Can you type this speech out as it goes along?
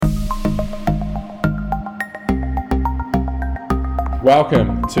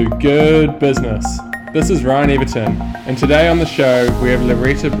Welcome to Good Business. This is Ryan Everton, and today on the show we have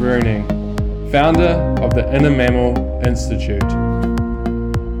Loretta Breuning, founder of the Inner Mammal Institute.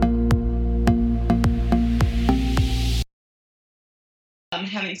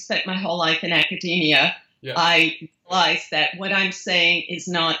 Having spent my whole life in academia, I realized that what I'm saying is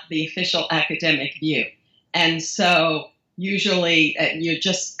not the official academic view. And so usually you're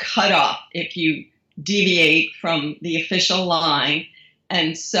just cut off if you deviate from the official line.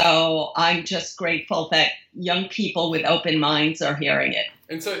 And so I'm just grateful that young people with open minds are hearing it.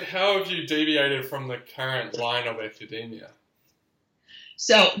 And so how have you deviated from the current line of academia?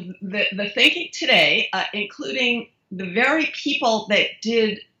 So the thinking today, including the very people that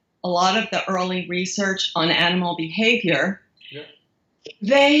did a lot of the early research on animal behavior,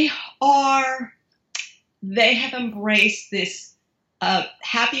 they have embraced this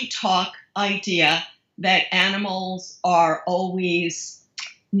happy talk idea that animals are always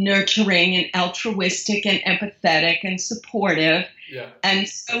nurturing and altruistic and empathetic and supportive. And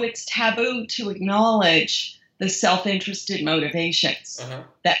so it's taboo to acknowledge the self-interested motivations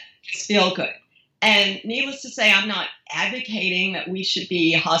that feel good. And needless to say, I'm not advocating that we should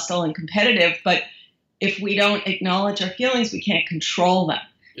be hostile and competitive, but if we don't acknowledge our feelings, we can't control them.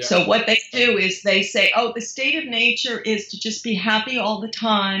 So what they do is they say, oh, the state of nature is to just be happy all the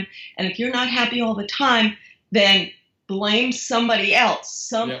time. And if you're not happy all the time, then blame somebody else.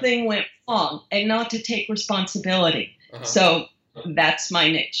 Something went wrong, and not to take responsibility. So that's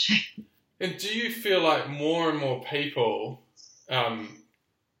my niche. And do you feel like more and more people, I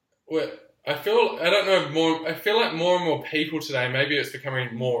feel like more and more people today, maybe it's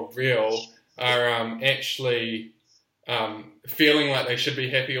becoming more real, are actually feeling like they should be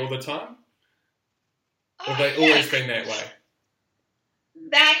happy all the time? Or have they always been that way?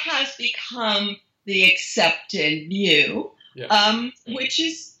 That has become the accepted view, which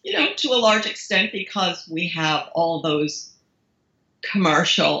is, to a large extent because we have all those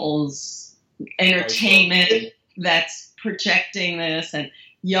commercials, entertainment that's projecting this, and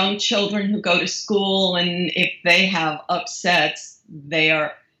young children who go to school, and if they have upsets, they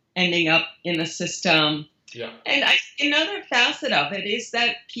are ending up in the system. And another facet of it is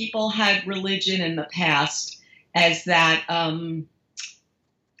that people had religion in the past as that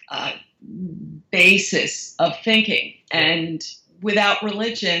basis of thinking. And without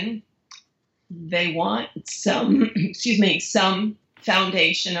religion, they want some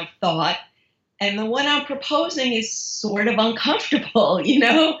foundation of thought. And the one I'm proposing is sort of uncomfortable,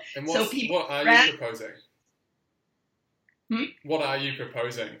 And what are you proposing? What are you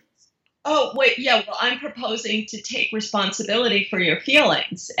proposing? Oh, wait, well, I'm proposing to take responsibility for your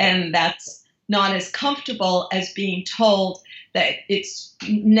feelings. And that's not as comfortable as being told that it's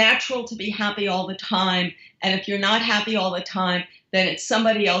natural to be happy all the time. And if you're not happy all the time, then it's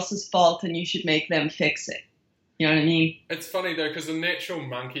somebody else's fault and you should make them fix it. You know what I mean? It's funny, though, because the natural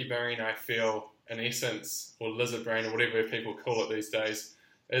monkey brain, I feel, in essence, or lizard brain, or whatever people call it these days,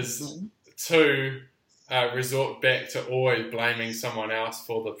 is to resort back to always blaming someone else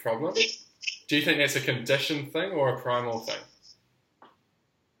for the problem. Do you think that's a conditioned thing or a primal thing?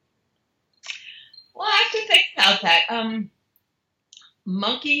 Well, I have to think about that.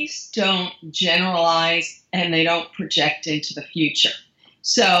 Monkeys don't generalize and they don't project into the future.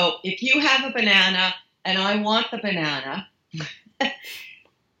 So if you have a banana and I want the banana,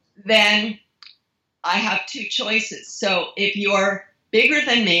 then I have two choices. So if you're bigger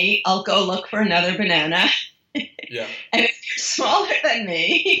than me, I'll go look for another banana. And if you're smaller than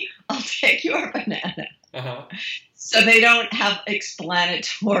me, I'll take your banana. So they don't have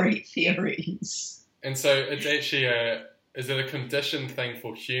explanatory theories. And so it's actually is it a conditioned thing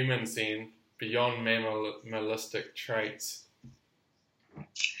for humans then, beyond mammalistic traits?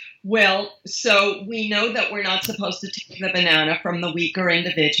 Well, so we know that we're not supposed to take the banana from the weaker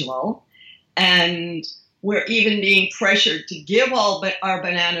individual. And we're even being pressured to give all but our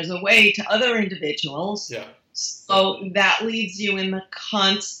bananas away to other individuals. So that leaves you in the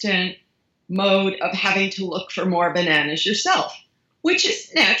constant mode of having to look for more bananas yourself, which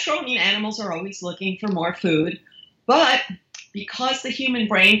is natural. I mean, animals are always looking for more food. But because the human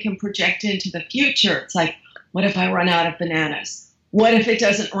brain can project into the future, it's like, what if I run out of bananas? What if it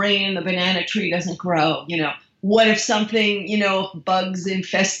doesn't rain and the banana tree doesn't grow? What if something, bugs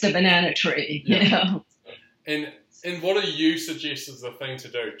infest the banana tree? And what do you suggest is the thing to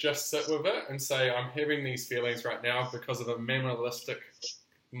do? Just sit with it and say, I'm having these feelings right now because of a mammalistic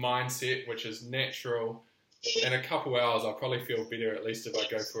mindset, which is natural. In a couple hours, I'll probably feel better, at least if I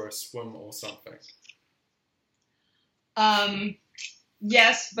go for a swim or something.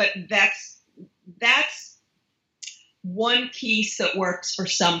 Yes, but that's one piece that works for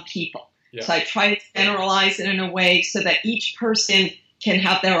some people. Yeah. So I try to generalize it in a way so that each person can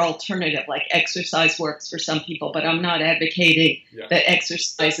have their alternative, like exercise works for some people, but I'm not advocating that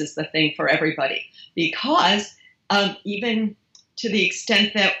exercise is the thing for everybody. Because even to the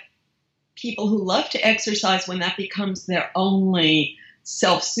extent that people who love to exercise, when that becomes their only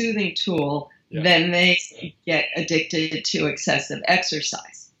self-soothing tool, then they get addicted to excessive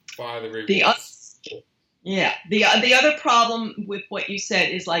exercise. By the The other problem with what you said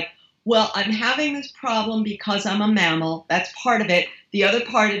is like, well, I'm having this problem because I'm a mammal. That's part of it. The other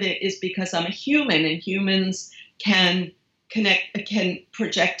part of it is because I'm a human, and humans can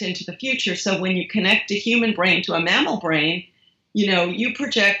project into the future. So when you connect a human brain to a mammal brain, you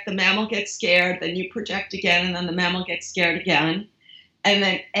project, the mammal gets scared, then you project again, and then the mammal gets scared again. And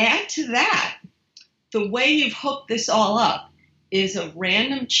then add to that, the way you've hooked this all up is a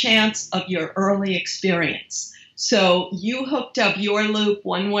random chance of your early experience. So you hooked up your loop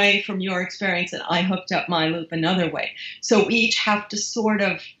one way from your experience, and I hooked up my loop another way. So we each have to sort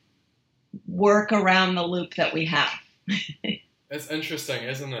of work around the loop that we have. It's interesting,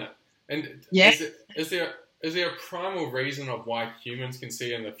 isn't it? And yes. Is there a primal reason of why humans can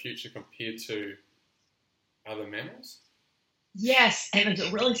see in the future compared to other mammals? Yes, and it's a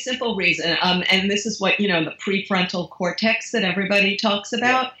really simple reason. And this is what, the prefrontal cortex that everybody talks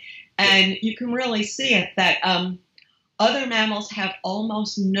about. Yeah. And you can really see it that other mammals have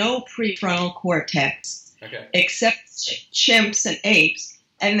almost no prefrontal cortex, except chimps and apes,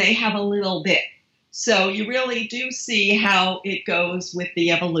 and they have a little bit. So you really do see how it goes with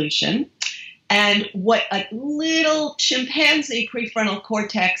the evolution. And what a little chimpanzee prefrontal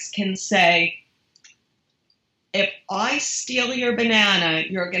cortex can say, if I steal your banana,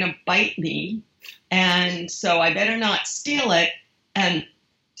 you're going to bite me, and so I better not steal it. And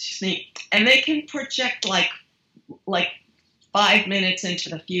they can project like 5 minutes into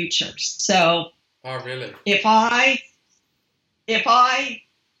the future. So, oh really? If I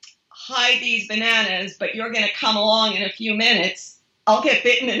hide ththese bananas, but you're going to come along in a few minutes, I'll get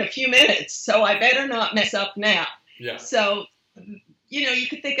bitten in a few minutes. So I better not mess up now. Yeah. So, you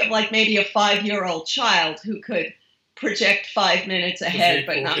could think of like maybe a 5-year-old child who could project 5 minutes ahead,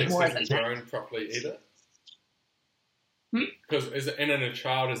 but not more than that. Grown properly either. Because in a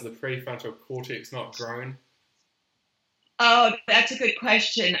child, is the prefrontal cortex not grown? Oh, that's a good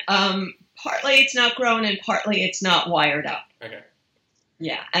question. Partly it's not grown, and partly it's not wired up. Okay.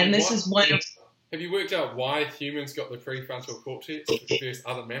 Yeah, and this is one of... Have you worked out why humans got the prefrontal cortex versus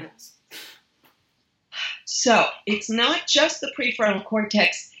other mammals? So it's not just the prefrontal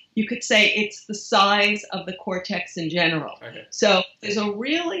cortex. You could say it's the size of the cortex in general. Okay. So there's a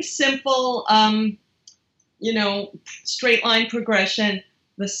really simple, straight line progression.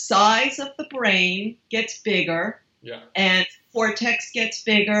 The size of the brain gets bigger, and cortex gets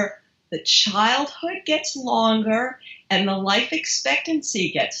bigger. The childhood gets longer, and the life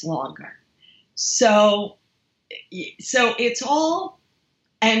expectancy gets longer. So it's all,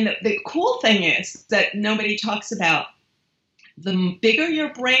 and the cool thing is that nobody talks about, the bigger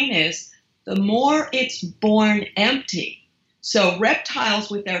your brain is, the more it's born empty. So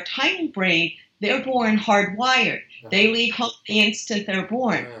reptiles with their tiny brain, they're born hardwired. They leave home the instant they're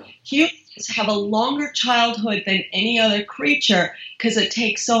born. Humans have a longer childhood than any other creature because it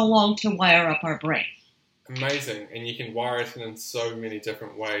takes so long to wire up our brain. Amazing. And you can wire it in so many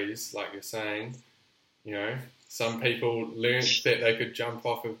different ways, like you're saying. Some people learned that they could jump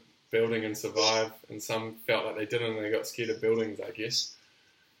off a building and survive, and some felt like they didn't and they got scared of buildings, I guess.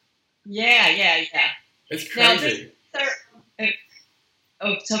 Yeah. It's crazy.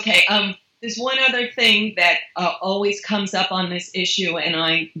 It's okay. There's one other thing that always comes up on this issue, and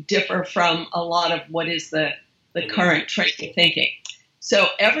I differ from a lot of what is the current trend of thinking. So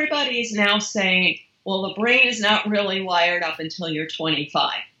everybody is now saying, well, the brain is not really wired up until you're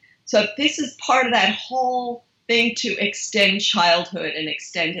 25. So this is part of that whole thing to extend childhood and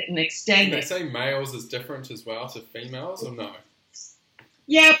extend it and extend it. They say males is different as well to females, or no?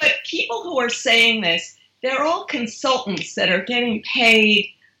 Yeah, but people who are saying this, they're all consultants that are getting paid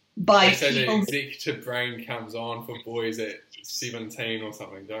by they say people. The executive brain comes on for boys at 17 or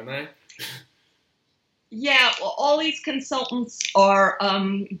something, don't they? Yeah, well, all these consultants are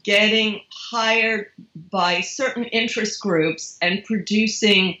getting hired by certain interest groups and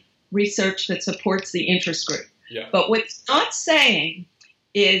producing research that supports the interest group. Yeah. But what's not saying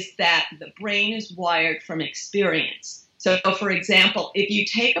is that the brain is wired from experience. So, for example, if you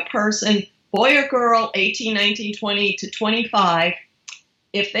take a person, boy or girl, 18, 19, 20 to 25,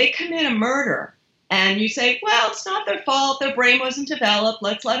 if they commit a murder and you say, well, it's not their fault, their brain wasn't developed,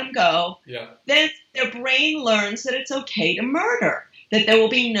 let's let them go, then their brain learns that it's okay to murder, that there will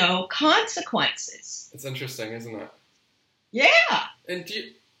be no consequences. It's interesting, isn't it? Yeah. And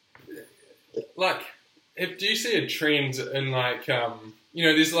do you see a trend in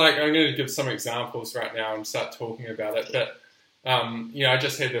there's I'm going to give some examples right now and start talking about it, but I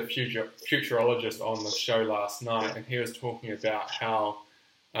just had the futurologist on the show last night, and he was talking about how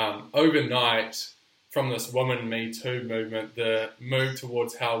overnight, from this Woman Me Too movement, the move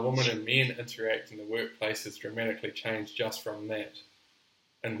towards how women and men interact in the workplace has dramatically changed just from that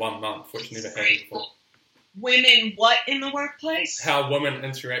in 1 month, which never happened before. Women what in the workplace? How women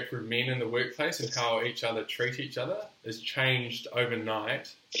interact with men in the workplace and how each other treat each other has changed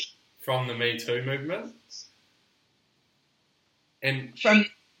overnight from the Me Too movement. And from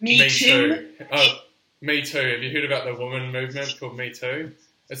Me Too? Oh, Me Too. Have you heard about the woman movement called Me Too?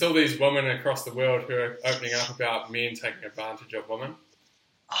 It's all these women across the world who are opening up about men taking advantage of women.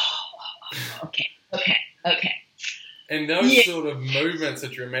 Oh, okay. And those sort of movements are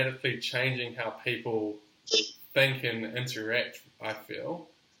dramatically changing how people think and interact, I feel.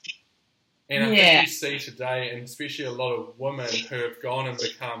 And I think you see today, and especially a lot of women who have gone and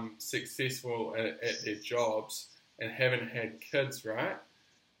become successful at their jobs and haven't had kids, right?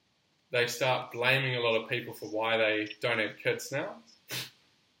 They start blaming a lot of people for why they don't have kids now.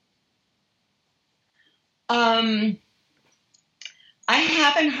 I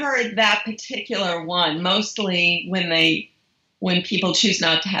haven't heard that particular one. Mostly when people choose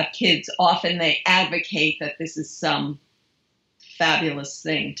not to have kids, often they advocate that this is some fabulous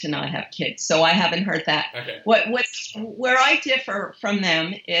thing to not have kids. So I haven't heard that. Okay. Where I differ from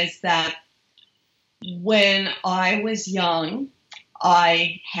them is that when I was young,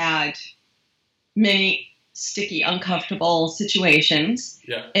 I had many sticky, uncomfortable situations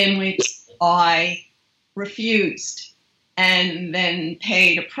in which I refused and then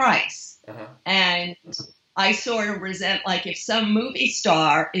paid a price. And I sort of resent, like, if some movie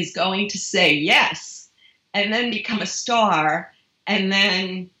star is going to say yes and then become a star and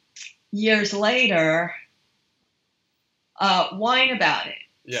then years later whine about it.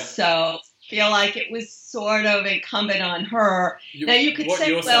 Yeah. So feel like it was sort of incumbent on her. Now you could say,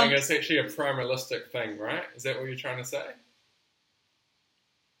 you're saying it's actually a primalistic thing, right? Is that what you're trying to say?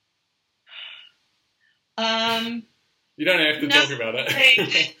 You don't have to talk about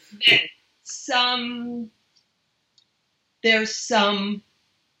it. There's some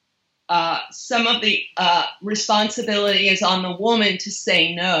of the responsibility is on the woman to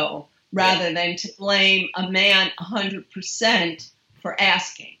say no rather than to blame a man 100% for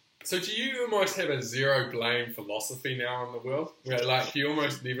asking. So do you almost have a zero blame philosophy now in the world? Where you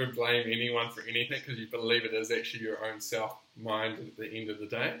almost never blame anyone for anything because you believe it is actually your own self-mind at the end of the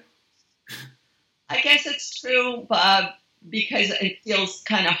day? I guess it's true, because it feels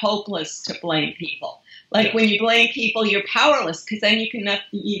kind of hopeless to blame people. When you blame people, you're powerless because then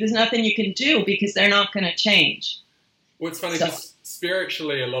there's nothing you can do because they're not going to change. Well, it's funny because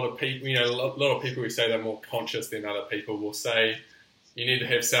spiritually, a lot of people, a lot of people who say they're more conscious than other people will say you need to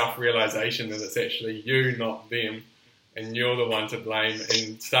have self-realization that it's actually you, not them, and you're the one to blame,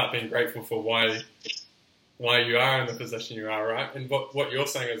 and start being grateful for why you are in the position you are, right? And what you're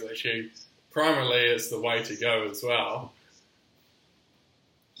saying is actually primarily it's the way to go as well.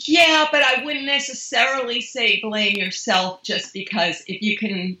 Yeah, but I wouldn't necessarily say blame yourself just because if you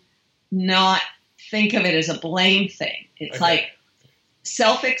can not think of it as a blame thing. It's like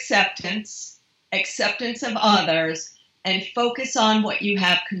self-acceptance, acceptance of others, and focus on what you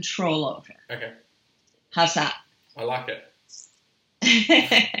have control over. Okay. How's that? I like it.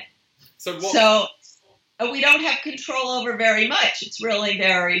 So we don't have control over very much. It's really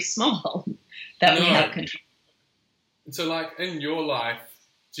very small that we have control. So in your life,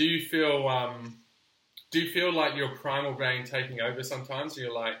 do you feel like your primal brain taking over sometimes?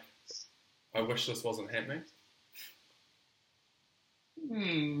 You're like, I wish this wasn't happening?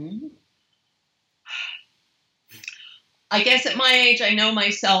 I guess at my age, I know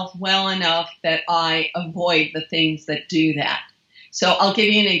myself well enough that I avoid the things that do that. So I'll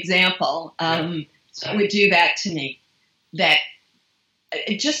give you an example. That would do that to me. That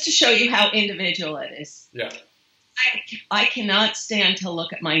just to show you how individual it is. Yeah. I cannot stand to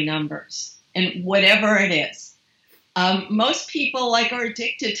look at my numbers, and whatever it is. Most people are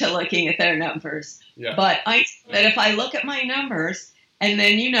addicted to looking at their numbers. Yeah. But I that if I look at my numbers, and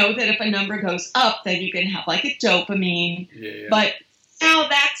then that if a number goes up, then you can have a dopamine. Yeah. But now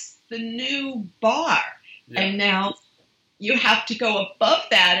that's the new bar. Yeah. And now you have to go above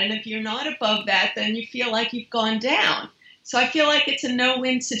that. And if you're not above that, then you feel like you've gone down. So I feel like it's a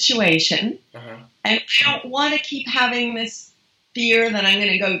no-win situation. Uh-huh. And I don't want to keep having this fear that I'm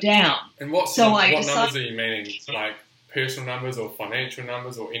going to go down. And what numbers are you meaning? Like personal numbers or financial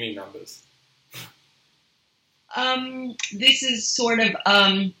numbers or any numbers? This is sort of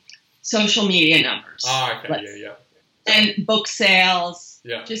social media numbers. Ah, okay, yeah. And book sales,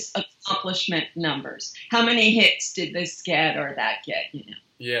 yeah. Just accomplishment numbers. How many hits did this get or that get?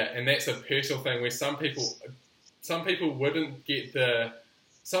 Yeah, and that's a personal thing where some people wouldn't get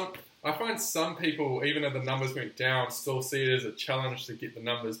I find some people, even if the numbers went down, still see it as a challenge to get the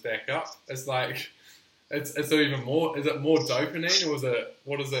numbers back up. It's like, it's even more, is it more dopamine or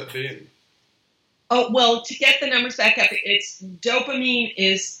what is it then? Oh, well, to get the numbers back up, it's dopamine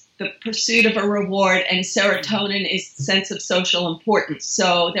is the pursuit of a reward and serotonin is the sense of social importance.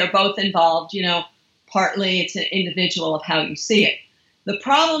 So they're both involved, partly it's an individual of how you see it. The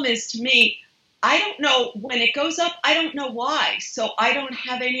problem is, to me, I don't know when it goes up, I don't know why. So I don't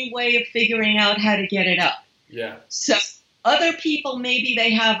have any way of figuring out how to get it up. Yeah. So other people, maybe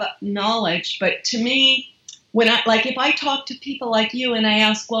they have knowledge, but to me, if I talk to people like you and I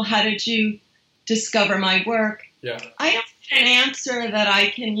ask, well, how did you discover my work? Yeah. I don't get an answer that I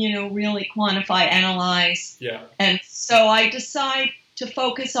can, really quantify, analyze. Yeah. And so I decide to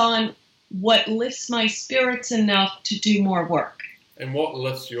focus on what lifts my spirits enough to do more work. And what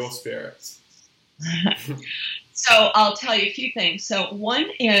lifts your spirits? So I'll tell you a few things. So one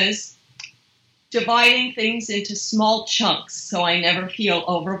is dividing things into small chunks so I never feel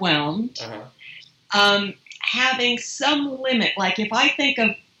overwhelmed. Uh-huh. Having some limit, like if I think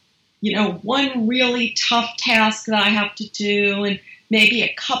of, one really tough task that I have to do and maybe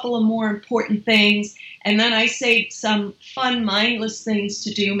a couple of more important things, and then I say some fun, mindless things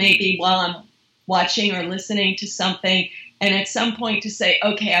to do maybe while I'm watching or listening to something, and at some point to say,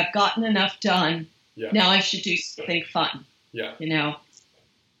 okay, I've gotten enough done. Yeah. Now I should do something fun. Yeah.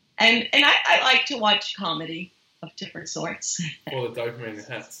 And I like to watch comedy of different sorts. All the dopamine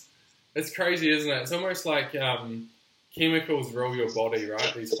hits. It's crazy, isn't it? It's almost like chemicals rule your body,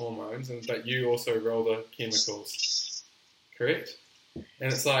 right? These hormones, but you also rule the chemicals, correct?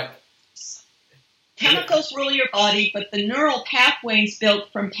 And it's like chemicals rule your body, but the neural pathways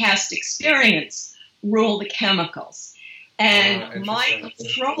built from past experience rule the chemicals. And my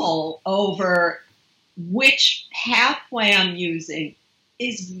control over which pathway I'm using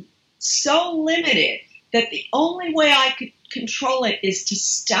is so limited that the only way I could control it is to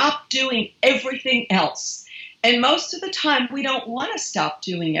stop doing everything else. And most of the time, we don't want to stop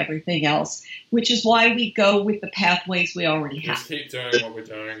doing everything else, which is why we go with the pathways we already have. Just keep doing what we're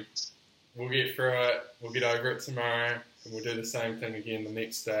doing. We'll get through it. We'll get over it tomorrow, and we'll do the same thing again the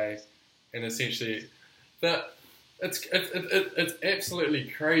next day. And essentially, it's absolutely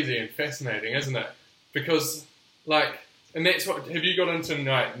crazy and fascinating, isn't it? Because, and that's what, have you got into,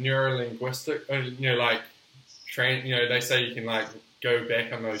 neuro-linguistic, they say you can, go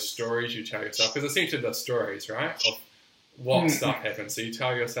back on those stories you tell yourself, because essentially they're stories, right, of what stuff happens. So you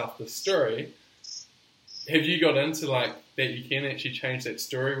tell yourself the story. Have you got into, that you can actually change that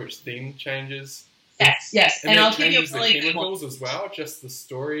story, which then changes? Yes. And I'll give you a the chemicals as well, just the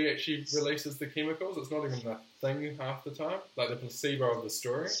story actually releases the chemicals. It's not even the thing half the time, like the placebo of the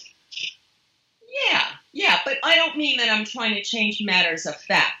story. Yeah, but I don't mean that I'm trying to change matters of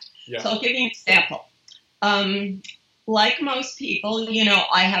fact. Yeah. So I'll give you an example. Like most people,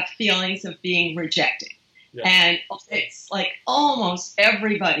 I have feelings of being rejected. Yeah. And it's like almost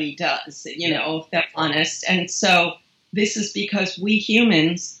everybody does, if they're honest. And so this is because we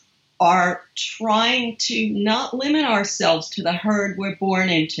humans are trying to not limit ourselves to the herd we're born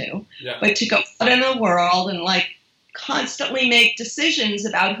into, but to go out in the world and constantly make decisions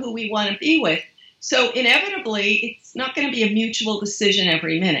about who we want to be with. So inevitably, it's not going to be a mutual decision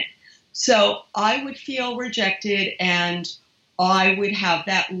every minute. So I would feel rejected, and I would have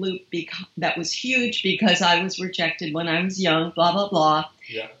that loop that was huge because I was rejected when I was young, blah, blah, blah.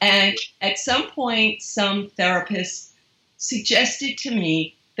 Yeah. And at some point, some therapist suggested to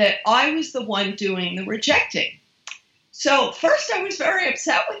me that I was the one doing the rejecting. So first I was very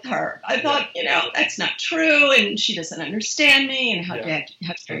upset with her. I thought, that's not true, and she doesn't understand me, and how dare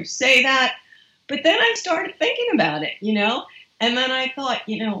you say that? But then I started thinking about it, and then I thought,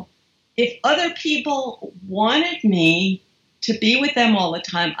 if other people wanted me to be with them all the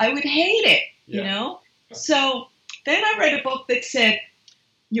time, I would hate it, So then I read a book that said,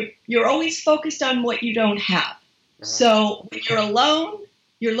 you're always focused on what you don't have. Uh-huh. So when you're alone,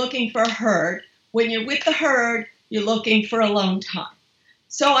 you're looking for a herd. When you're with the herd, you're looking for alone time.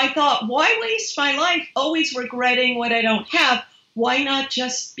 So I thought, why waste my life always regretting what I don't have? Why not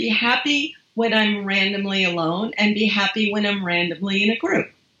just be happy when I'm randomly alone and be happy when I'm randomly in a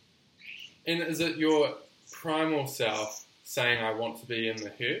group. And is it your primal self saying, I want to be in the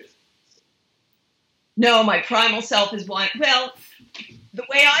herd? No, my primal self is well, the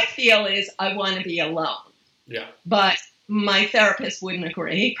way I feel is I want to be alone. Yeah. But my therapist wouldn't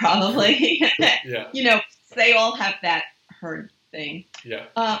agree, probably. Yeah. You know, they all have that herd thing. Yeah.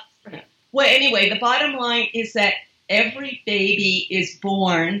 Well, anyway, the bottom line is that every baby is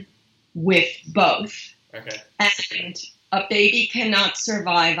born with both. Okay. And a baby cannot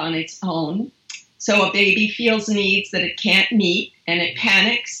survive on its own. So a baby feels needs that it can't meet, and it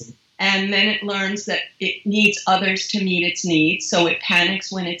panics. And then it learns that it needs others to meet its needs, so it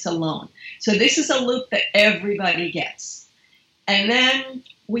panics when it's alone. So this is a loop that everybody gets. And then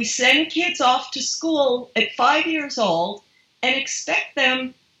we send kids off to school at 5 years old and expect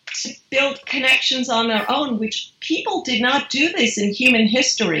them to build connections on their own, which people did not do this in human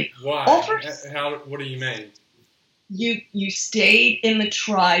history. Why? What do you mean? You stayed in the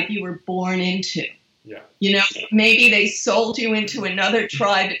tribe you were born into. Yeah. You know, maybe they sold you into another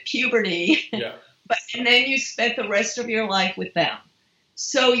tribe at puberty. Yeah. And then you spent the rest of your life with them.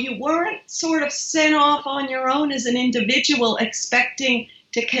 So you weren't sort of sent off on your own as an individual expecting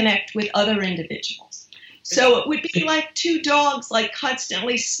to connect with other individuals. So it would be like two dogs like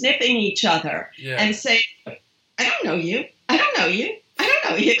constantly sniffing each other and saying, I don't know you. I don't know you. I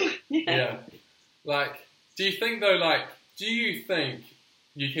don't know you. Yeah. Like, do you think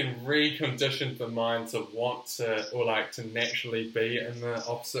you can recondition the mind to want to, or like to naturally be in the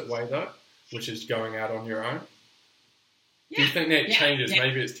opposite way though, which is going out on your own? Yeah. Do you think that changes? Yeah.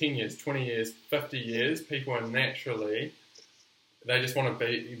 Maybe it's 10 years, 20 years, 50 years. People are naturally, they just want to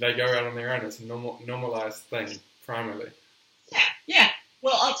be, they go out on their own. It's a normalized thing, primarily. Yeah.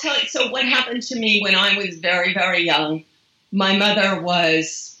 Well, I'll tell you. So what happened to me when I was very, very young, my mother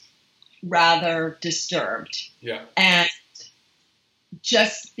was rather disturbed. Yeah. And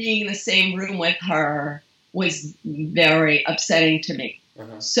just being in the same room with her was very upsetting to me.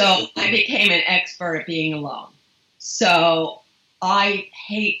 Uh-huh. So I became an expert at being alone. So I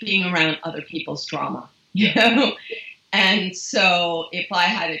hate being around other people's drama, you know? And so if I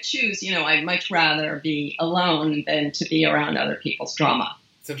had to choose, you know, I'd much rather be alone than to be around other people's drama.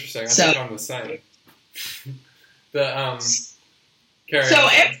 It's interesting. I think I'm the same.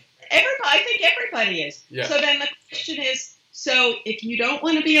 I think everybody is. Yeah. So then the question is, so if you don't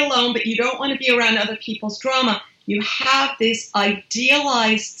want to be alone, but you don't want to be around other people's drama, you have this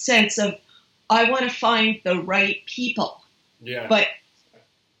idealized sense of, I want to find the right people. Yeah. But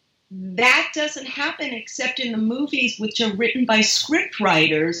that doesn't happen except in the movies, which are written by script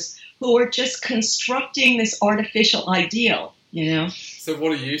writers who are just constructing this artificial ideal, you know? So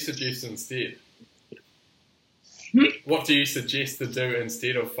what do you suggest instead? What do you suggest to do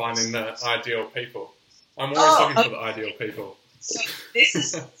instead of finding the ideal people? I'm always looking for the ideal people. So this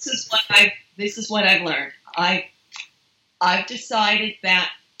is what I've learned. I've decided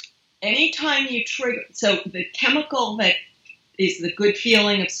that anytime you trigger, so the chemical that is the good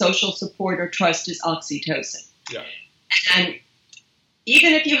feeling of social support or trust is oxytocin. Yeah. And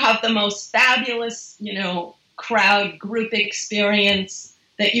even if you have the most fabulous, you know, crowd group experience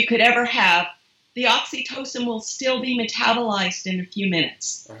that you could ever have, the oxytocin will still be metabolized in a few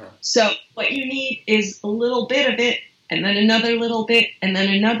minutes. Uh-huh. So what you need is a little bit of it, and then another little bit, and then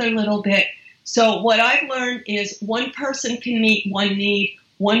another little bit. So what I've learned is one person can meet one need,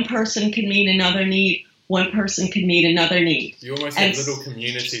 one person can meet another need, one person can meet another need. You almost have little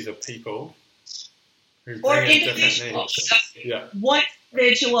communities of people who bring in different needs. So one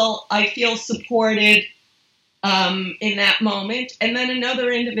individual, I feel supported in that moment, and then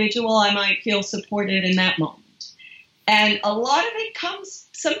another individual I might feel supported in that moment. And a lot of it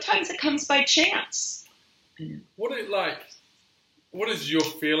sometimes it comes by chance. What is your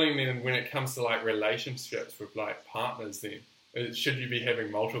feeling then when it comes to like relationships with like partners then? Should you be having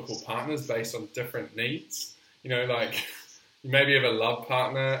multiple partners based on different needs? You know, like you maybe have a love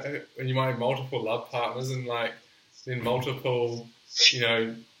partner and you might have multiple love partners and like then multiple, you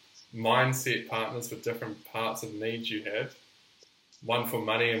know, mindset partners for different parts of needs you have. One for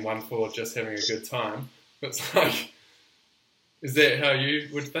money and one for just having a good time. It's like, is that how you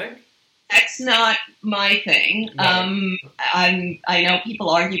would think? That's not my thing. No. I know people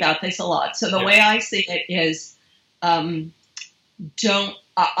argue about this a lot. So the way I see it is, I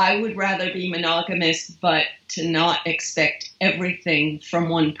would rather be monogamous, but to not expect everything from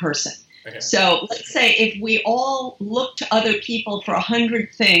one person. Okay. So let's say if we all look to other people for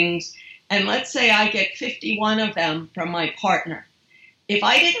 100 things, and let's say I get 51 of them from my partner. If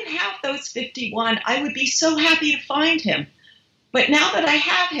I didn't have those 51, I would be so happy to find him. But now that I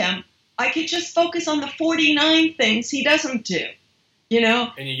have him, I could just focus on the 49 things he doesn't do, you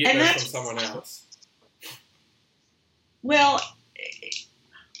know? And you get that from someone else. Well,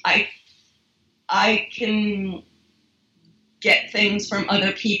 I can get things from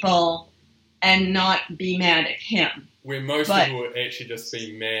other people and not be mad at him. Where most people would actually just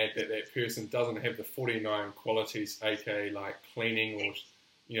be mad that that person doesn't have the 49 qualities, aka like cleaning or,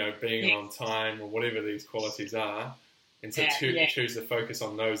 you know, being on time or whatever these qualities are. And so choose to focus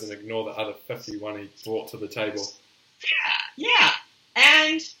on those and ignore the other 51 he brought to the table. Yeah.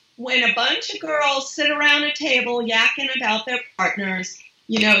 And when a bunch of girls sit around a table yakking about their partners,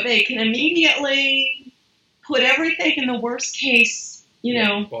 you know, they can immediately put everything in the worst case, you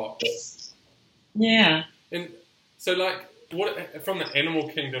know. Box. Yeah. And so, like, what from the animal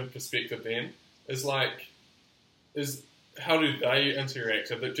kingdom perspective then, how do they interact?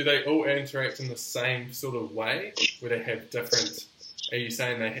 Do they all interact in the same sort of way, where they have different... Are you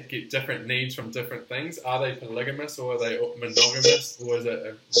saying they get different needs from different things? Are they polygamous or are they monogamous, or is it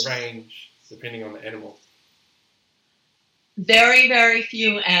a range depending on the animal? Very, very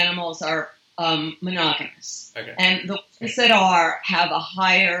few animals are monogamous. Okay. And the ones that are have a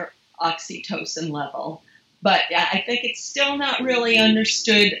higher oxytocin level. But I think it's still not really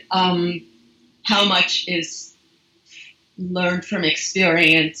understood how much is learned from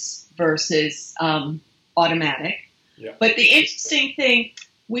experience versus automatic. Yeah. But the interesting thing,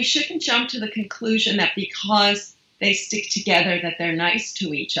 we shouldn't jump to the conclusion that because they stick together that they're nice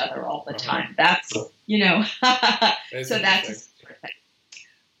to each other all the time. That's, you know, so that's a separate thing.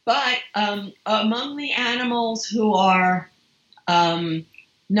 But among the animals who are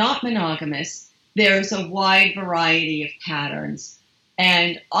not monogamous, there's a wide variety of patterns.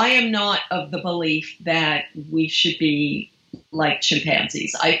 And I am not of the belief that we should be like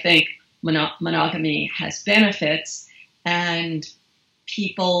chimpanzees. I think monogamy has benefits, and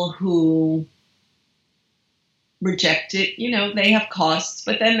people who reject it, you know, they have costs,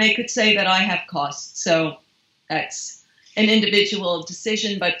 but then they could say that I have costs. So that's an individual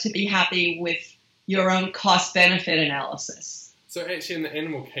decision, but to be happy with your own cost-benefit analysis. So actually in the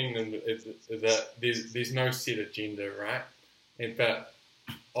animal kingdom, there's no set agenda, right? But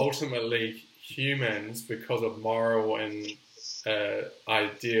ultimately humans, because of moral and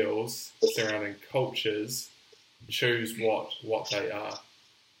ideals surrounding cultures, choose what they are.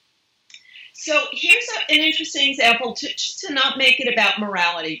 So here's an interesting example, just to not make it about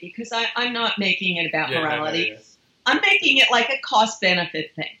morality, because I'm not making it about morality. I'm making it like a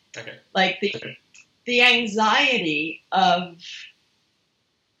cost-benefit thing. Okay. Like the anxiety of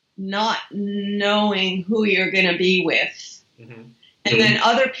not knowing who you're going to be with. Mm-hmm. And then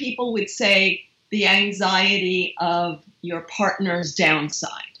other people would say the anxiety of your partner's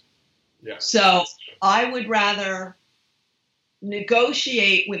downside. Yeah. So I would rather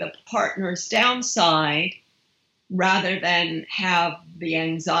negotiate with a partner's downside rather than have the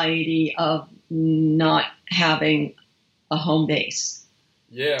anxiety of not having a home base.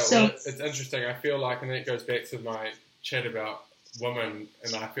 Yeah, so, well, it's interesting. I feel like, and it goes back to my chat about women,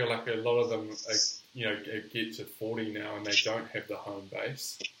 and I feel like a lot of them get to 40 now and they don't have the home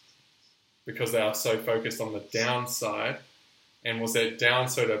base because they are so focused on the downside. And was that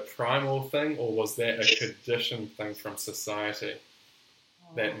downside a primal thing, or was that a conditioned thing from society?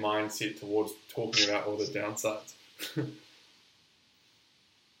 That mindset towards talking about all the downsides.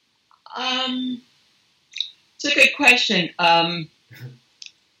 It's a good question.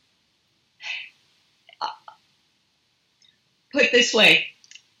 Put this way,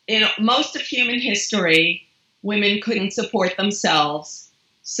 in most of human history, women couldn't support themselves,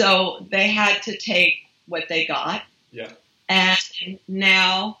 so they had to take what they got. Yeah. And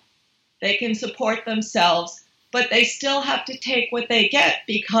now they can support themselves, but they still have to take what they get,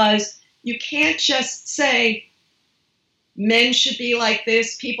 because you can't just say men should be like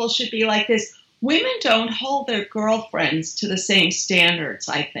this, people should be like this. Women don't hold their girlfriends to the same standards,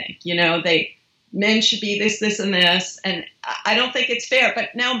 I think. You know, men should be this, this, and this, and I don't think it's fair.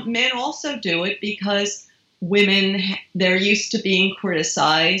 But now men also do it because women, they're used to being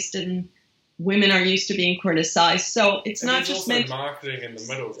criticized, and women are used to being criticized. So it's not just men. There's also marketing in the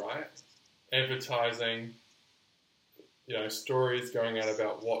middle, right? Advertising, stories going out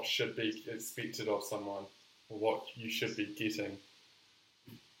about what should be expected of someone or what you should be getting.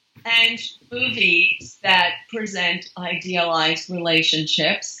 And movies that present idealized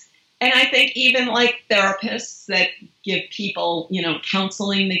relationships. And I think even like therapists that give people,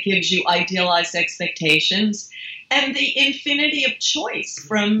 counseling that gives you idealized expectations, and the infinity of choice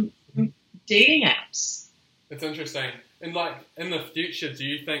from dating apps. It's interesting. And like in the future, do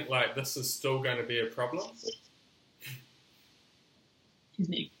you think like this is still going to be a problem?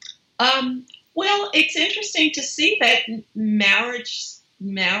 Well, it's interesting to see that marriage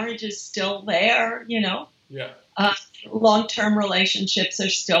is still there. Yeah. Long-term relationships are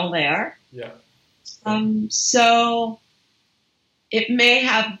still there. Yeah. So it may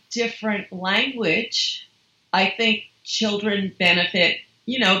have different language. I think children benefit.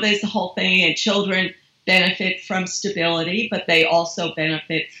 There's the whole thing, and children benefit from stability, but they also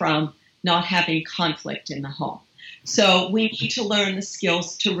benefit from not having conflict in the home. So we need to learn the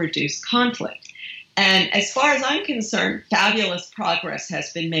skills to reduce conflict. And as far as I'm concerned, fabulous progress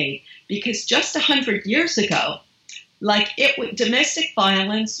has been made, because just 100 years ago, domestic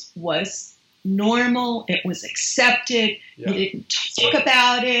violence was normal, it was accepted, you didn't talk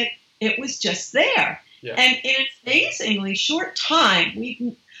about it, it was just there. Yeah. And in an amazingly short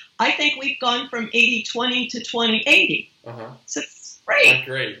time, I think we've gone from 80-20 to 20-80. So it's great. I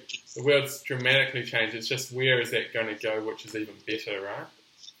agree. The world's dramatically changed. It's just, where is that going to go, which is even better, right?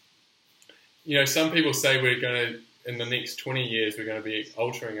 Some people say we're going to, in the next 20 years, we're going to be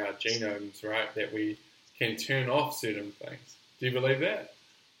altering our genomes, right? That we can turn off certain things. Do you believe that?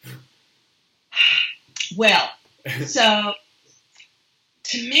 Well, so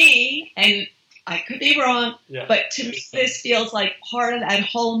to me, and I could be wrong, but to me this feels like part of that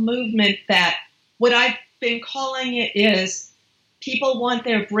whole movement, that what I've been calling it is people want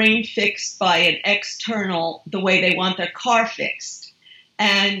their brain fixed by an external, the way they want their car fixed.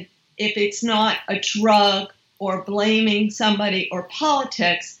 And if it's not a drug or blaming somebody or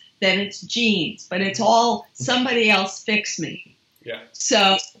politics, then it's genes. But it's all somebody else fix me. Yeah.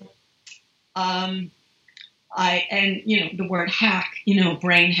 So, the word hack,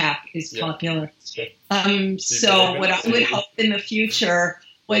 brain hack is popular. So what I would hope in the future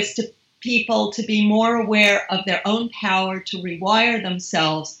was people to be more aware of their own power to rewire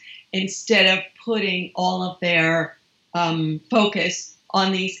themselves, instead of putting all of their focus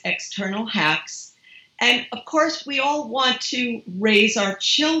on these external hacks. And of course, we all want to raise our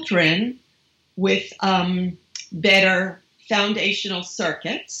children with better foundational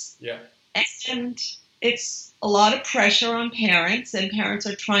circuits. Yeah. And it's a lot of pressure on parents, and parents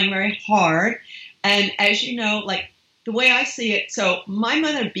are trying very hard. And as you know, the way I see it, so my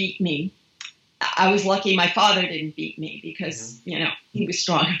mother beat me. I was lucky my father didn't beat me, because, he was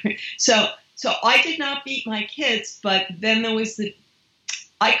stronger. So I did not beat my kids, but then there was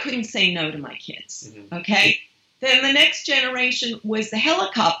I couldn't say no to my kids. Okay. Then the next generation was the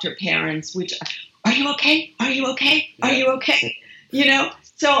helicopter parents, which, are you okay? Are you okay? Are you okay?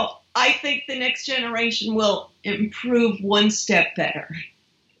 So I think the next generation will improve one step better.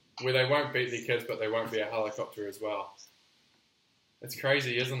 Where they won't beat their kids, but they won't be a helicopter as well. It's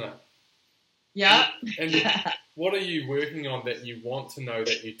crazy, isn't it? Yeah. And what are you working on that you want to know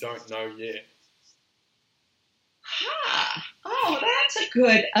that you don't know yet? Oh, that's a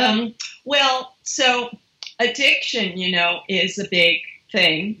good. Well, so addiction, is a big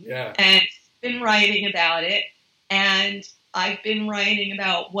thing. Yeah. And I've been writing about it, and I've been writing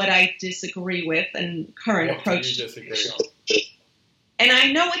about what I disagree with and current approaches. What do you disagree on? And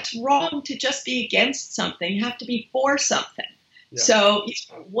I know it's wrong to just be against something. You have to be for something. Yeah. So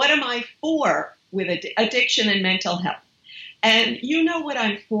what am I for with addiction and mental health? And you know what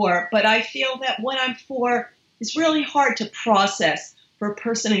I'm for, but I feel that what I'm for is really hard to process for a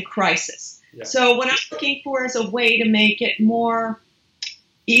person in crisis. Yeah. So what I'm looking for is a way to make it more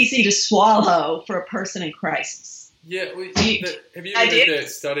easy to swallow for a person in crisis. Yeah. Have you ever read that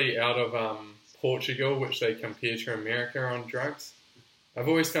study out of Portugal, which they compare to America on drugs? I've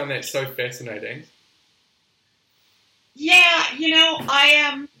always found that so fascinating. Yeah, I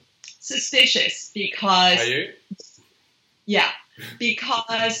am suspicious because... Are you? Yeah,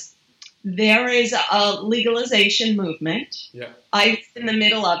 because there is a legalization movement. Yeah. I'm in the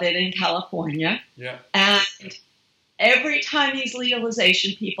middle of it in California. Yeah. And every time these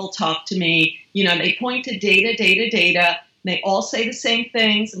legalization people talk to me, they point to data. They all say the same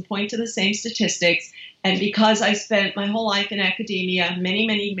things and point to the same statistics. And because I spent my whole life in academia, many,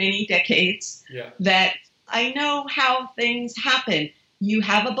 many, many decades, that I know how things happen. You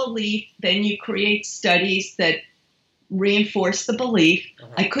have a belief, then you create studies that reinforce the belief.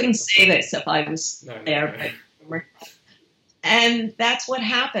 I couldn't say this if I was there. But, and that's what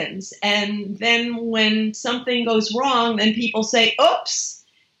happens. And then when something goes wrong, then people say, oops.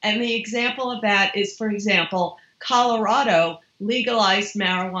 And the example of that is, for example, Colorado legalized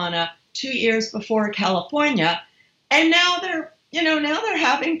marijuana 2 years before California, and now they're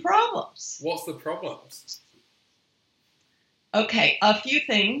having problems. What's the problems? Okay, a few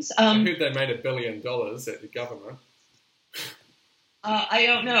things. I heard they made $1 billion at the government. I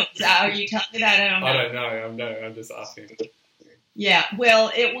don't know. Are you telling me that? I don't know. I don't know. I'm just asking. Yeah.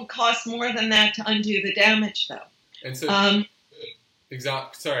 Well, it will cost more than that to undo the damage, though. And so,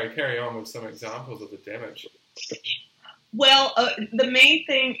 carry on with some examples of the damage. Well, the main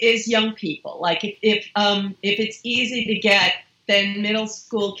thing is young people. Like if it's easy to get, then middle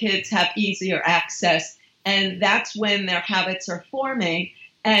school kids have easier access, and that's when their habits are forming.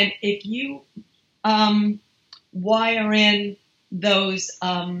 And if you wire in those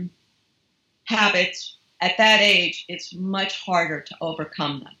habits at that age, it's much harder to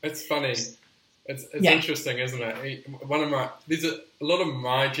overcome them. It's funny. It's interesting, isn't it? A lot of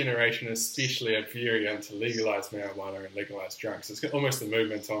my generation especially are very into legalized marijuana and legalized drugs. It's almost the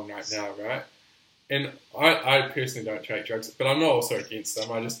movement on right now, right? And I personally don't take drugs, but I'm not also against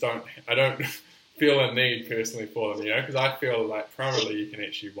them. I don't feel a need personally for them, because I feel like primarily you can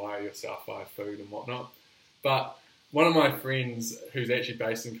actually wire yourself by food and whatnot. But one of my friends who's actually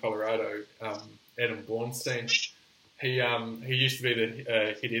based in Colorado, Adam Bornstein, he used to be the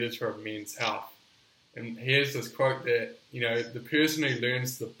head editor of Men's Health. And he has this quote that, the person who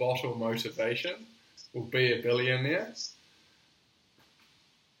learns the bottle motivation will be a billionaire.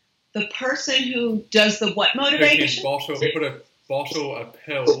 The person who does the what motivation? Put a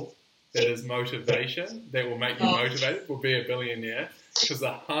pill that is motivation, that will make you motivated, will be a billionaire. Because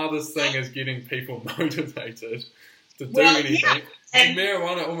the hardest thing is getting people motivated to do anything. Yeah. And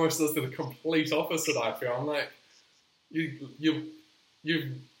marijuana almost does the complete opposite, I feel. I'm like, you're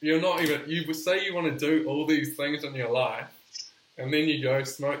not even, you say you want to do all these things in your life, and then you go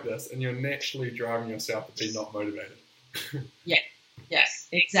smoke this, and you're naturally driving yourself to be not motivated. Yeah. Yes,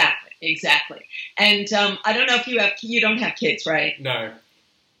 exactly. And I don't know if you don't have kids, right? No.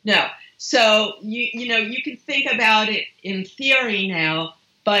 So you can think about it in theory now,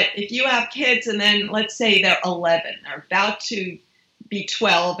 but if you have kids and then let's say they're 11, they're about to be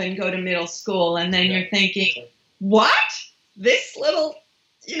 12 and go to middle school, and then you're thinking, what? This little,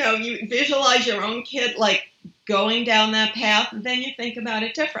 you visualize your own kid like going down that path, and then you think about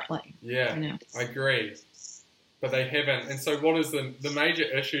it differently. Yeah, I agree. But they haven't. And so what is the major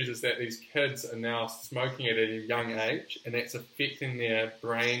issues is that these kids are now smoking at a young age, and that's affecting their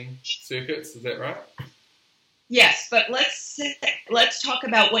brain circuits. Is that right? Yes, but let's talk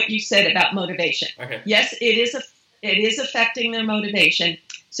about what you said about motivation. Okay. Yes, it is affecting their motivation.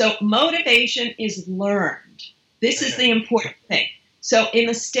 So motivation is learned. This is the important thing. So in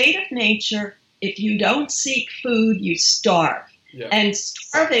the state of nature, if you don't seek food, you starve. Yeah. And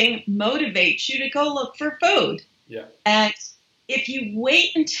starving motivates you to go look for food. Yeah. And if you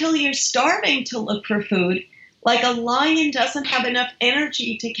wait until you're starving to look for food, like a lion doesn't have enough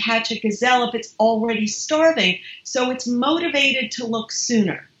energy to catch a gazelle if it's already starving, so it's motivated to look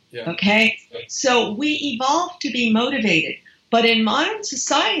sooner. Yeah. Okay? So we evolved to be motivated. But in modern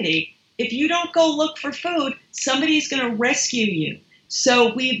society, if you don't go look for food, somebody's going to rescue you.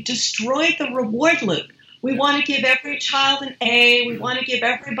 So we've destroyed the reward loop. We want to give every child an A. We want to give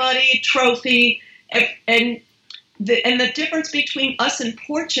everybody a trophy. And the difference between us and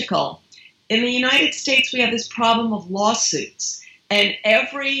Portugal, in the United States, we have this problem of lawsuits. And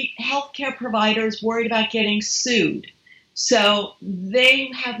every healthcare provider is worried about getting sued. So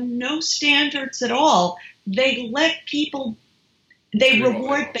they have no standards at all. They let people, they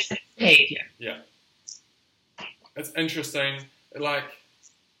reward bad behavior. Yeah. It's interesting. Like,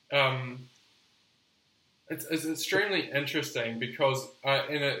 It's extremely interesting because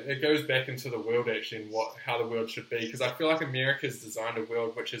and it goes back into the world actually and how the world should be, because I feel like America's designed a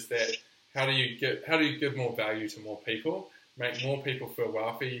world which is that how do you give more value to more people, make more people feel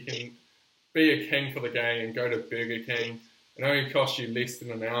wealthy. You can be a king for the day and go to Burger King. It only costs you less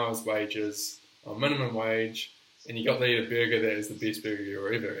than an hour's wages or minimum wage, and you got to eat a burger that is the best burger you'll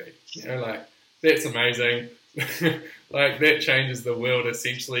ever eat. Like that's amazing. Like that changes the world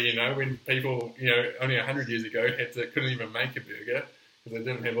essentially, when people, only 100 years ago couldn't even make a burger because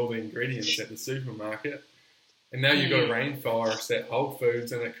they didn't have all the ingredients at the supermarket. And now you've got a rainforest at Whole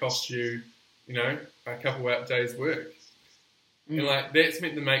Foods and it costs you, a couple of days work. And like that's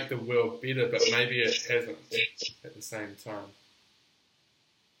meant to make the world better, but maybe it hasn't at the same time.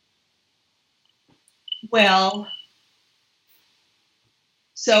 Well,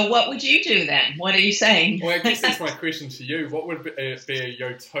 so what would you do then? What are you saying? Well, I guess that's my question to you. What would be a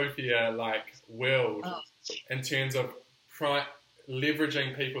utopia-like world in terms of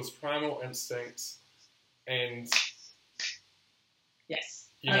leveraging people's primal instincts and... Yes.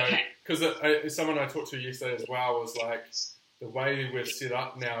 Because someone I talked to yesterday as well was like, the way we're set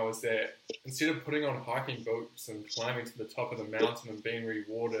up now is that instead of putting on hiking boots and climbing to the top of the mountain and being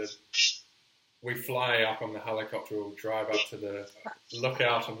rewarded, we fly up on the helicopter or drive up to the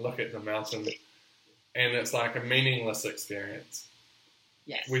lookout and look at the mountain and it's like a meaningless experience.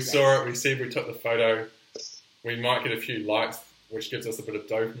 Yes. We saw it, we said we took the photo, we might get a few likes, which gives us a bit of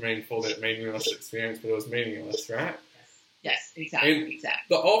dopamine for that meaningless experience, but it was meaningless, right? Yes, exactly.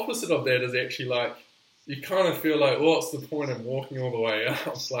 The opposite of that is actually like, you kind of feel like, what's the point of walking all the way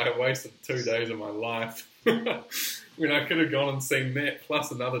up? Like, I wasted 2 days of my life when I could have gone and seen that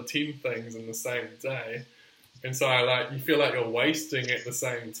plus another 10 things in the same day. And so you feel like you're wasting at the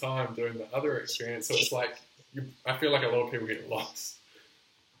same time doing the other experience. So it's like, I feel like a lot of people get lost.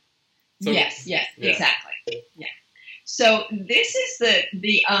 So, yes, exactly. Yeah. So this is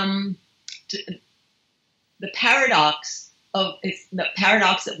the paradox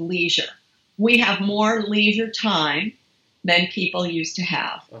of leisure. We have more leisure time than people used to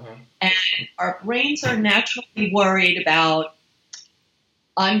have, and our brains are naturally worried about,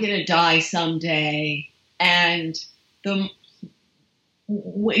 I'm going to die someday, and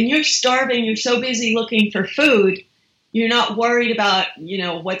when you're starving, you're so busy looking for food, you're not worried about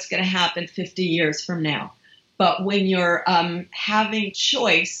what's going to happen 50 years from now. But when you're having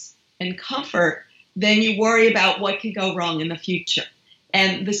choice and comfort, then you worry about what could go wrong in the future.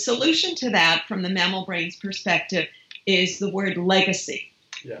 And the solution to that, from the mammal brain's perspective, is the word legacy,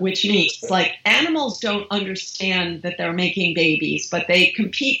 which means like animals don't understand that they're making babies, but they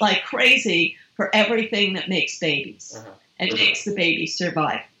compete like crazy for everything that makes babies and makes the baby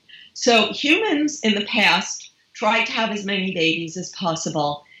survive. So humans in the past tried to have as many babies as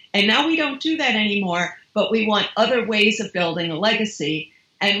possible, and now we don't do that anymore, but we want other ways of building a legacy,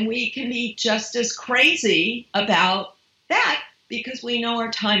 and we can be just as crazy about that because we know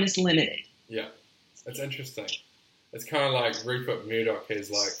our time is limited. Yeah, it's interesting. It's kind of like Rupert Murdoch has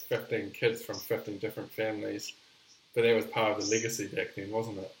like 15 kids from 15 different families, but that was part of the legacy back then,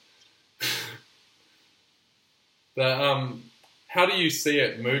 wasn't it? How do you see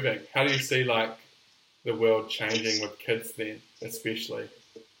it moving? How do you see like the world changing with kids then, especially?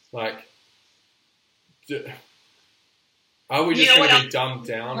 Like, are we just going to be dumbed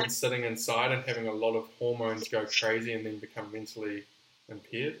down and sitting inside and having a lot of hormones go crazy and then become mentally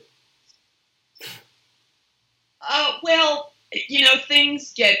impaired? Well,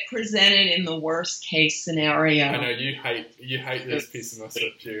 things get presented in the worst case scenario. I know you hate this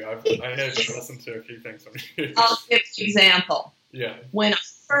pessimistic view. I have listened to a few things on you. I'll give you an example. Yeah. When I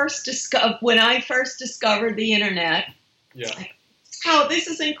first discovered the internet, yeah. Like, wow, this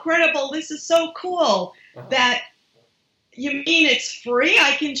is incredible. This is so cool. That you mean it's free?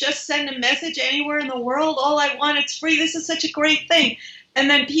 I can just send a message anywhere in the world. All I want, it's free. This is such a great thing. And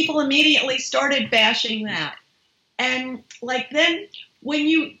then people immediately started bashing that. And like then when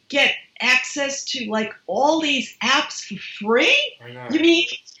you get access to like all these apps for free, you mean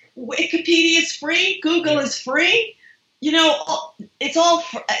Wikipedia is free, Google is free, it's all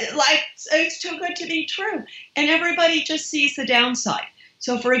like it's too good to be true, and everybody just sees the downside.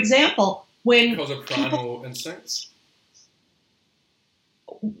 So, for example, when because of primal instincts.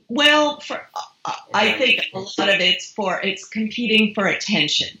 Well, I think a lot of it's competing for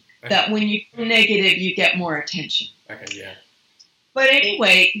attention. Okay. That when you go negative, you get more attention. Okay, yeah. But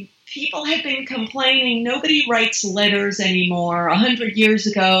anyway, people have been complaining. Nobody writes letters anymore. 100 years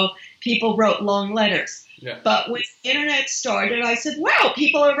ago, people wrote long letters. Yeah. But when the internet started, I said, wow,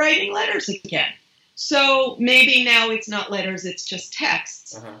 people are writing letters again. So maybe now it's not letters, it's just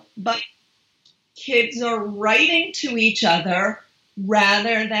texts. But kids are writing to each other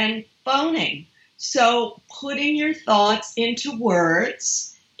rather than phoning. So putting your thoughts into words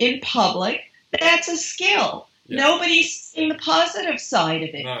in public, that's a skill. Yeah. Nobody's seeing the positive side of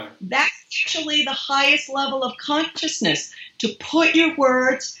it. No. That's actually the highest level of consciousness, to put your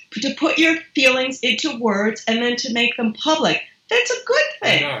words, to put your feelings into words and then to make them public. That's a good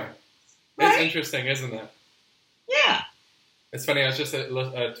thing. I know. It's interesting, isn't it? Yeah. It's funny, I was just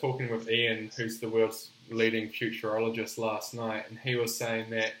talking with Ian, who's the world's leading futurologist, last night, and he was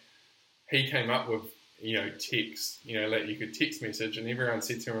saying that he came up with text, like you could text message, and everyone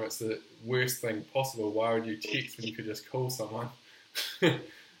said to him, it's the worst thing possible. Why would you text when you could just call someone?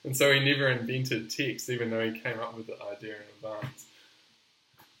 And so he never invented text, even though he came up with the idea in advance.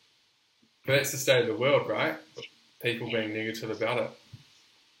 But that's the state of the world, right? People being negative about it.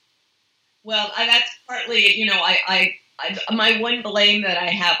 Well, that's partly, my one blame that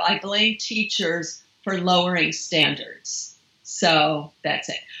I blame teachers for lowering standards. So that's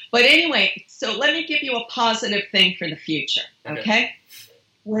it. But anyway, so let me give you a positive thing for the future, okay?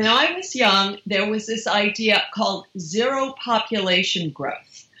 When I was young, there was this idea called zero population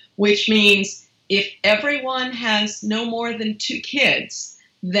growth, which means if everyone has no more than 2 kids,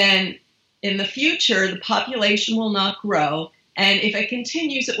 then in the future, the population will not grow. And if it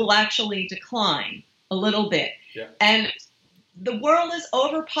continues, it will actually decline. a little bit. Yeah. And the world is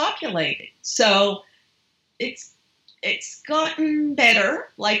overpopulated. So it's gotten better.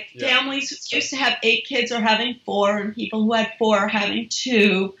 Like families who used to have 8 kids are having 4, and people who had 4 are having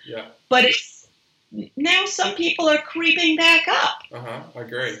 2. Yeah. But now some people are creeping back up. I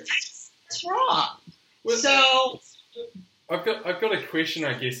agree. That's wrong. Well, so I've got a question,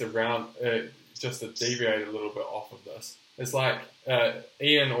 I guess, around just to deviate a little bit off of this. It's like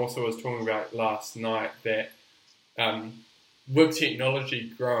Ian also was talking about last night that with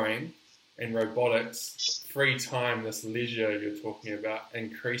technology growing and robotics, free time, this leisure you're talking about,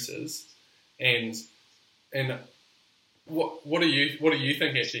 increases, and what do you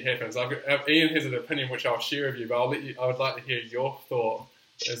think actually happens? Ian has an opinion which I'll share with you, but I would like to hear your thought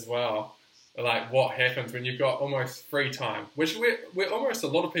as well. Like what happens when you've got almost free time, which we're almost a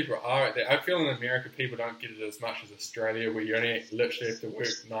lot of people are at that. I feel in America people don't get it as much as Australia, where you only literally have to work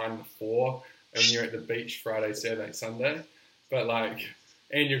 9 to 4 and you're at the beach Friday, Saturday, Sunday. But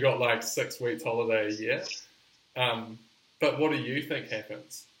and you've got 6 weeks holiday a year. But what do you think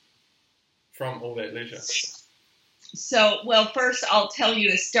happens from all that leisure? So, well, first I'll tell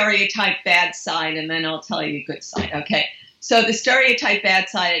you the stereotype bad side, and then I'll tell you the good side. Okay. So the stereotype bad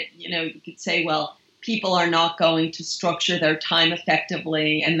side, you could say, well, people are not going to structure their time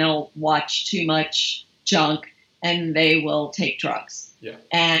effectively, and they'll watch too much junk, and they will take drugs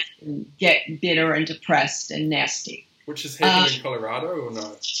and get bitter and depressed and nasty. Which is happening in Colorado or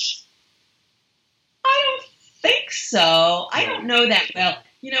no? I don't think so. I don't know that well.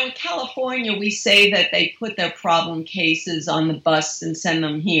 In California, we say that they put their problem cases on the bus and send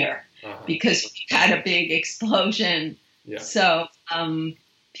them here because we had a big explosion. Yeah. So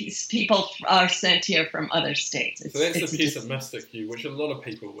people are sent here from other states. So that's the pessimistic view, which a lot of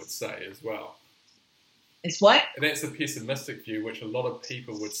people would say as well. Is what? That's the pessimistic view, which a lot of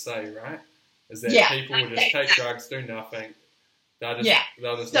people would say, right? Is that people would just take drugs, do nothing. They'll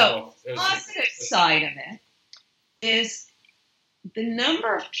just so the positive side of it is the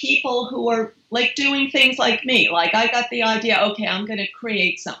number of people who are doing things like me. Like I got the idea, okay, I'm going to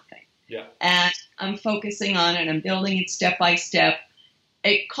create something. Yeah. And I'm focusing on it. I'm building it step by step.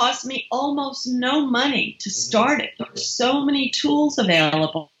 It cost me almost no money to start it. There are so many tools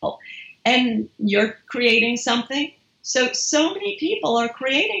available. And you're creating something. So many people are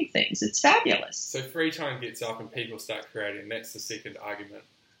creating things. It's fabulous. So free time gets up and people start creating. That's the second argument.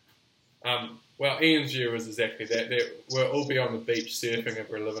 Well, Ian's view is exactly that we'll all be on the beach surfing if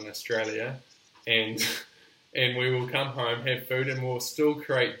we live in Australia. And we will come home, have food, and we'll still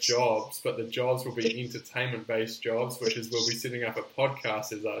create jobs, but the jobs will be entertainment-based jobs, which is we'll be setting up a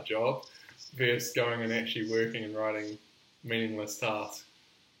podcast as our job, versus going and actually working and writing meaningless tasks.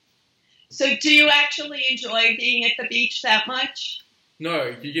 So do you actually enjoy being at the beach that much?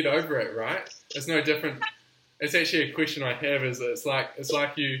 No, you get over it, right? It's no different. It's actually a question I have is it's like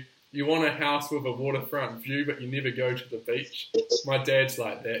you want a house with a waterfront view, but you never go to the beach. My dad's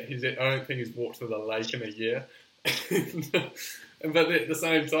like that. I don't think he's walked to the lake in a year. But at the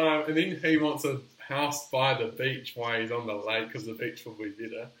same time, and then he wants a house by the beach while he's on the lake because the beach will be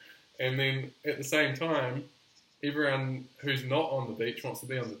better. And then at the same time, everyone who's not on the beach wants to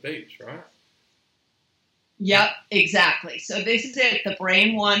be on the beach, right? Yep, exactly. So this is it. The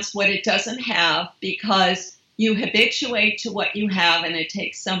brain wants what it doesn't have because you habituate to what you have, and it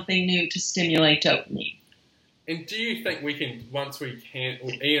takes something new to stimulate dopamine. And do you think we can,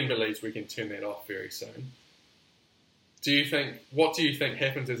 Ian believes we can turn that off very soon. What do you think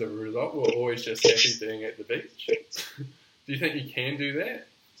happens as a result? We're always just happy being at the beach. Do you think you can do that?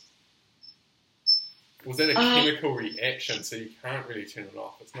 Was that a chemical reaction, so you can't really turn it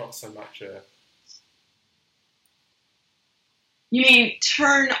off? It's not so much a... You mean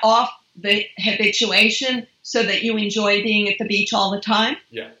turn off the habituation so that you enjoy being at the beach all the time?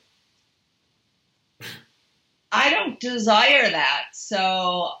 Yeah. I don't desire that,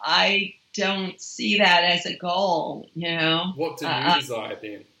 so I don't see that as a goal, What do you desire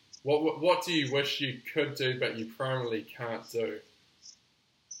then? What do you wish you could do but you primarily can't do?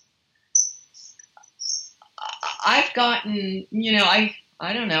 I've gotten,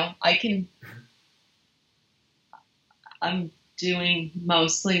 I don't know, I'm doing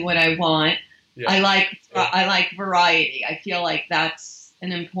mostly what I want. Yeah. I like variety. I feel like that's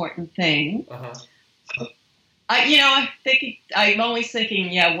an important thing. I'm always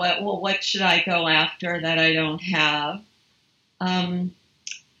thinking, what should I go after that I don't have?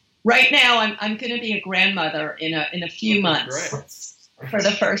 Right now, I'm going to be a grandmother in a few months for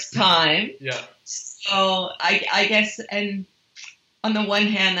the first time. Yeah. So I guess, and on the one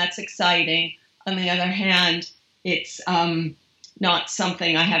hand, that's exciting. On the other hand, it's not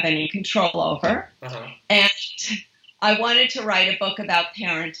something I have any control over. Uh-huh. And I wanted to write a book about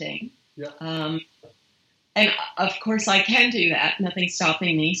parenting. Yeah. And of course I can do that. Nothing's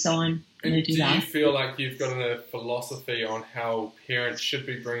stopping me, so I'm going to do that. Do you feel like you've got a philosophy on how parents should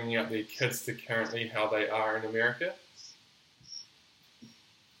be bringing up their kids to currently how they are in America?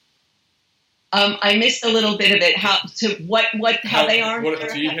 I missed a little bit of it. How they are?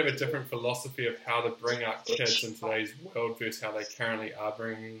 Do you have a different philosophy of how to bring up kids in today's world versus how they currently are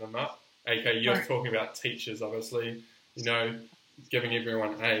bringing them up? Okay, you're talking about teachers, obviously, giving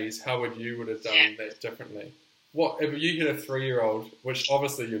everyone A's. How would you have done that differently? What if you had a 3-year-old, which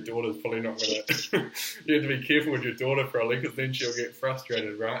obviously your daughter's probably not going to. You have to be careful with your daughter probably, because then she'll get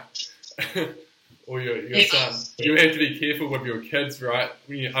frustrated, right? Or your son. You have to be careful with your kids, right?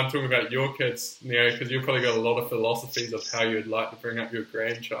 I'm talking about your kids, because you've probably got a lot of philosophies of how you'd like to bring up your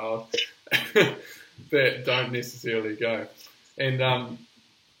grandchild that don't necessarily go. And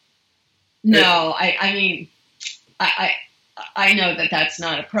no, I mean, I know that that's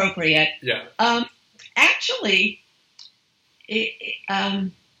not appropriate. Yeah. Actually,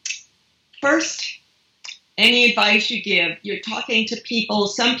 first, any advice you give, you're talking to people.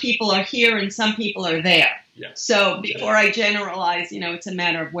 Some people are here and some people are there. Yeah. So before I generalize, it's a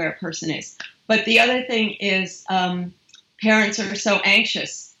matter of where a person is. But the other thing is parents are so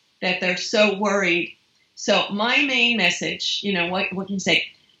anxious that they're so worried. So my main message, what can you say?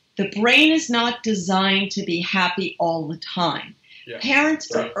 The brain is not designed to be happy all the time. Yeah. Parents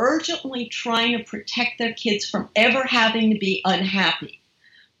are urgently trying to protect their kids from ever having to be unhappy.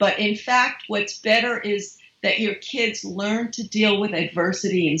 But in fact, what's better is that your kids learn to deal with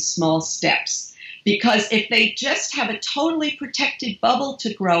adversity in small steps. Because if they just have a totally protected bubble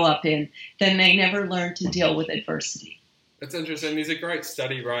to grow up in, then they never learn to deal with adversity. It's interesting. There's a great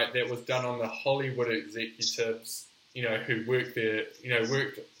study, right, that was done on the Hollywood executives, who worked there,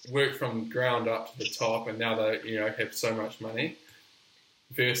 worked from ground up to the top, and now they, have so much money,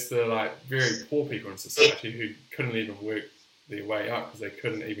 versus the very poor people in society who couldn't even work their way up because they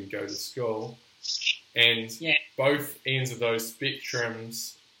couldn't even go to school. And both ends of those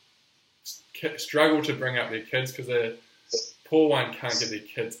spectrums struggle to bring up their kids because the poor one can't give their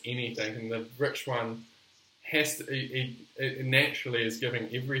kids anything, and the rich one has to. He naturally is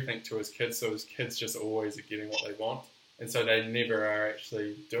giving everything to his kids, so his kids just always are getting what they want, and so they never are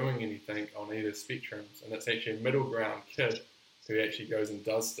actually doing anything on either spectrums. And it's actually a middle ground kid who actually goes and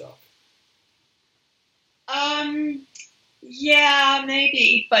does stuff. Yeah,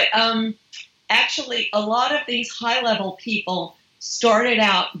 maybe, but actually, a lot of these high-level people started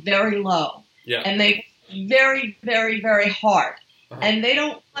out very low, and they very, very, very hard, and they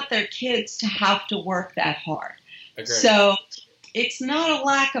don't want their kids to have to work that hard. Agreed. So it's not a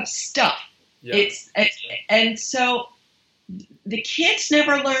lack of stuff. Yeah. And so the kids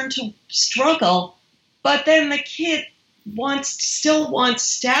never learn to struggle, but then the kid still wants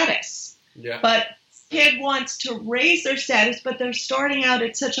status. Yeah. But kid wants to raise their status, but they're starting out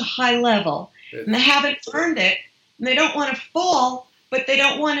at such a high level, and they haven't earned it, and they don't want to fall, but they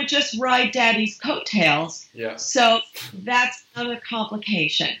don't want to just ride daddy's coattails. Yeah. So that's another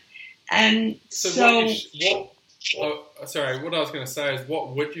complication. And what I was going to say is, what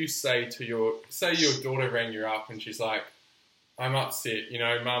would you say to say your daughter rang you up and she's like, I'm upset,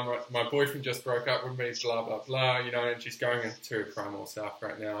 Mum, my boyfriend just broke up with me, blah, blah, blah, and she's going into her primal self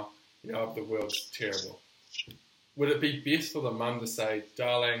right now. The world's terrible. Would it be best for the mum to say,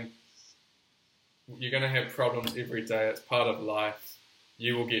 darling, you're going to have problems every day. It's part of life.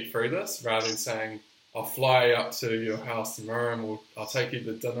 You will get through this, rather than saying, I'll fly up to your house tomorrow and I'll take you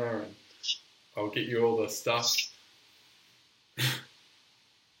to dinner and I'll get you all this stuff.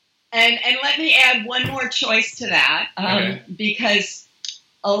 And let me add one more choice to that, because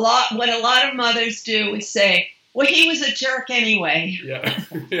what a lot of mothers do is say, well, he was a jerk anyway.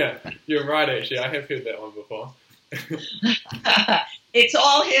 Yeah, you're right, actually. I have heard that one before. It's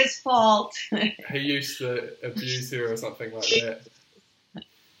all his fault. He used to abuse her or something like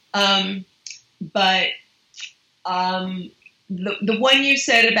that. But the one you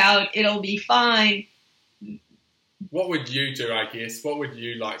said about it'll be fine. What would you do, I guess? What would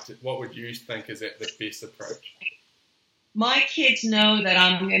you think is the best approach? My kids know that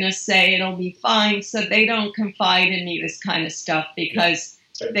I'm going to say it'll be fine, so they don't confide in me this kind of stuff because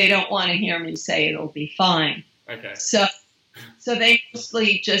they don't want to hear me say it'll be fine. Okay. So they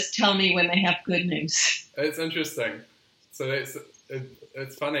mostly just tell me when they have good news. It's interesting. So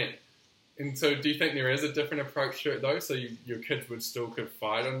it's funny. And so do you think there is a different approach to it, though? So your kids would still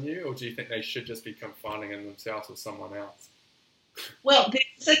confide on you, or do you think they should just be confiding in themselves or someone else? Well, this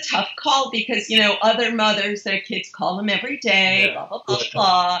is a tough call because, other mothers, their kids call them every day, Yeah. blah, blah,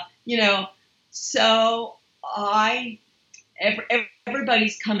 blah, blah, So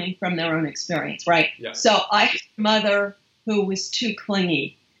everybody's coming from their own experience, right? Yeah. So I had a mother who was too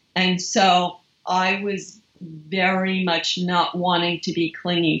clingy. And so I was very much not wanting to be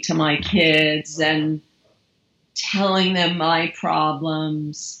clingy to my kids and telling them my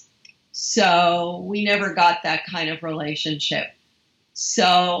problems. So we never got that kind of relationship.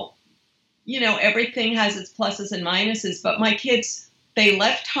 So, everything has its pluses and minuses, but my kids, they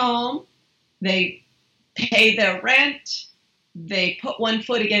left home, they pay their rent, they put one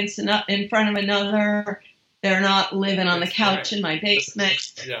foot in front of another, they're not living on the couch in my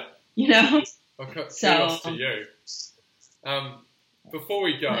basement. Yeah. Okay, kudos to you. Before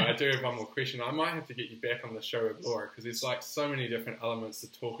we go, I do have one more question. I might have to get you back on the show with Laura because there's like so many different elements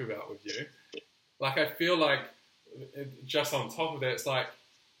to talk about with you. Like I feel like just on top of that, it's like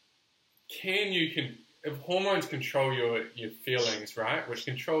if hormones control your feelings, right, which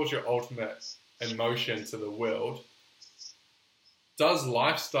controls your ultimate emotion to the world, does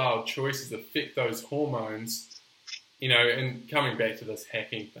lifestyle choices affect those hormones? And coming back to this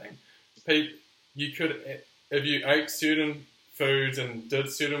hacking thing, you could, if you ate certain foods and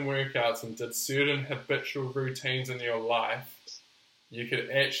did certain workouts and did certain habitual routines in your life, you could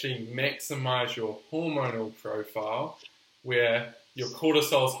actually maximize your hormonal profile where your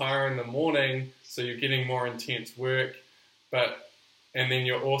cortisol is higher in the morning, so you're getting more intense work, and then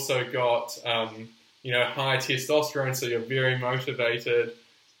you're also got high testosterone, so you're very motivated.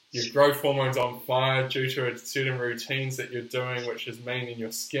 Your growth hormone's on fire due to certain routines that you're doing, which is meaning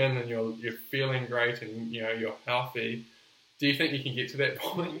your skin and you're feeling great and you're healthy. Do you think you can get to that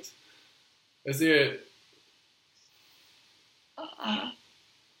point? Is there?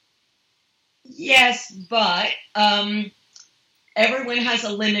 Yes, but everyone has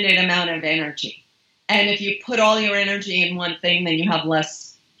a limited amount of energy, and if you put all your energy in one thing, then you have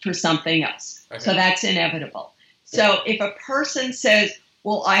less for something else. Okay. So that's inevitable. So if a person says,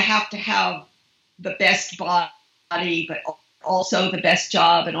 well, I have to have the best body, but also the best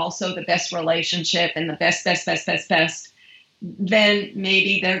job and also the best relationship and the best, then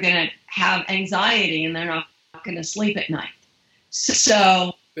maybe they're going to have anxiety and they're not going to sleep at night.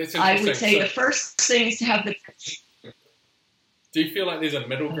 So I would say the first thing is to have the... Do you feel like there's a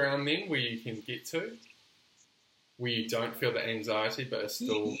middle ground then where you can get to? Where you don't feel the anxiety but are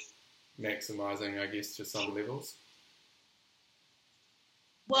still maximizing, I guess, to some levels?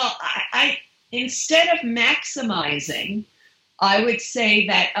 Well, I instead of maximizing, I would say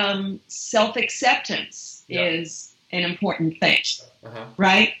that self-acceptance is an important thing,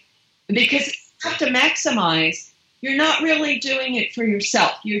 right? Because if you have to maximize, you're not really doing it for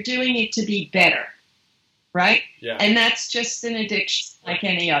yourself. You're doing it to be better, right? Yeah. And that's just an addiction like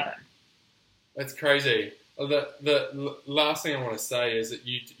any other. That's crazy. The last thing I want to say is that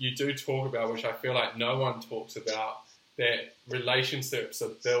you do talk about, which I feel like no one talks about, that relationships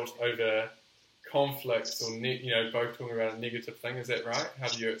are built over conflicts or, both talking about a negative thing. Is that right? How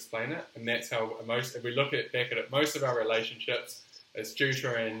do you explain it? And that's how if we look back at it, most of our relationships, it's due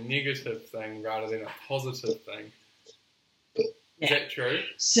to a negative thing rather than a positive thing. Is that true?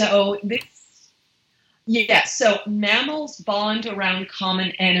 So mammals bond around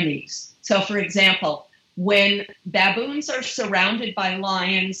common enemies. So for example, when baboons are surrounded by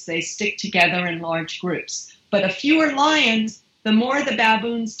lions, they stick together in large groups. But the fewer lions, the more the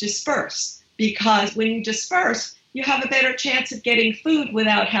baboons disperse. Because when you disperse, you have a better chance of getting food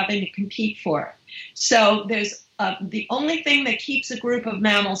without having to compete for it. So there's the only thing that keeps a group of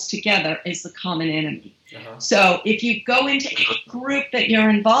mammals together is the common enemy. So if you go into a group that you're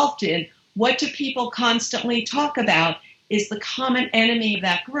involved in, what do people constantly talk about is the common enemy of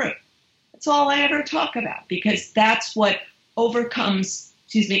that group. That's all I ever talk about because that's what overcomes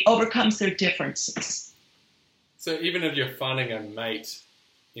their differences. So even if you're finding a mate,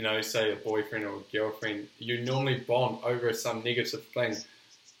 say a boyfriend or a girlfriend, you normally bond over some negative thing.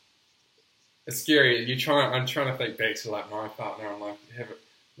 It's scary. I'm trying to think back to like my partner. I'm like,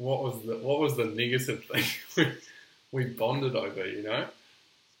 what was the negative thing we bonded over?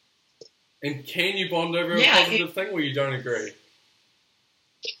 And can you bond over a positive thing, or you don't agree?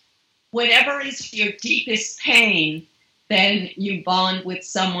 Whatever is your deepest pain, then you bond with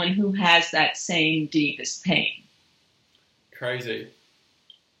someone who has that same deepest pain. Crazy.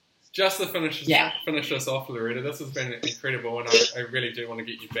 Just to finish us off, Loretta, this has been incredible, and I really do want to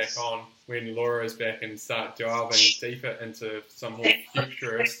get you back on when Laura is back and start delving deeper into some more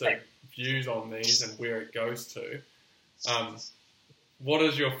futuristic views on these and where it goes to. What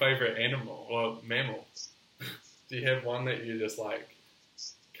is your favourite animal or mammal? Do you have one that you just like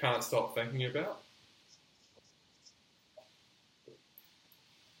can't stop thinking about?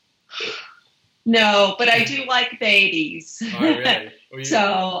 No, but I do like babies. Oh, really? Well,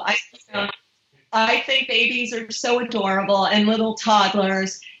 So I think babies are so adorable, and little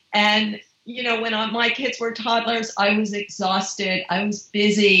toddlers. And, when my kids were toddlers, I was exhausted. I was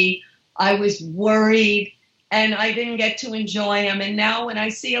busy. I was worried, and I didn't get to enjoy them. And now when I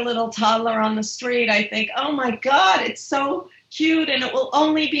see a little toddler on the street, I think, oh, my God, it's so cute, and it will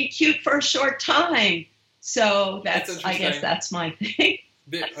only be cute for a short time. So I guess that's my thing.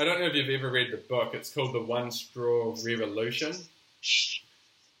 I don't know if you've ever read the book. It's called The One Straw Revolution.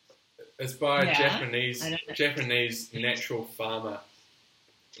 It's by a Japanese natural farmer,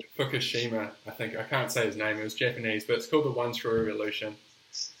 Fukushima, I think. I can't say his name. It was Japanese, but it's called The One Straw Revolution.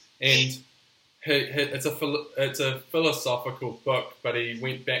 And it's a philosophical book, but he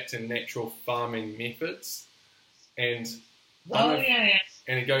went back to natural farming methods. And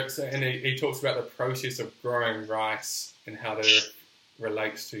and he talks about the process of growing rice and how that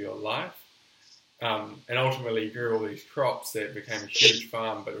relates to your life. And ultimately he grew all these crops that became a huge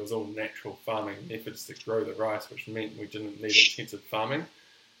farm, but it was all natural farming methods to grow the rice, which meant we didn't need intensive farming.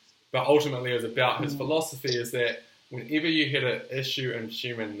 But ultimately it was about his philosophy is that whenever you hit an issue in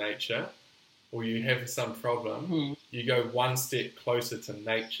human nature or you have some problem, you go one step closer to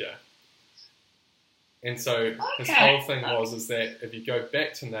nature. And so his whole thing is that if you go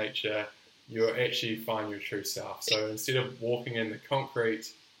back to nature, you'll actually find your true self. So instead of walking in the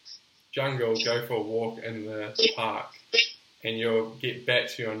concrete jungle, go for a walk in the park and you'll get back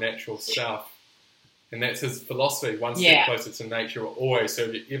to your natural self. And that's his philosophy, one step closer to nature always. So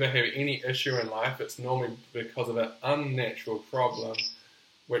if you ever have any issue in life, it's normally because of an unnatural problem,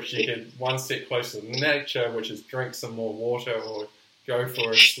 which you get one step closer to nature, which is drink some more water or go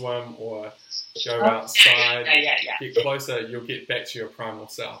for a swim or go outside. Get closer, you'll get back to your primal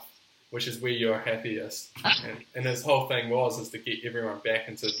self, which is where you're happiest. And his whole thing is to get everyone back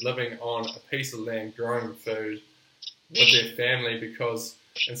into living on a piece of land, growing food with their family, because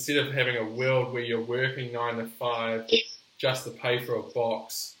instead of having a world where you're working 9 to 5 just to pay for a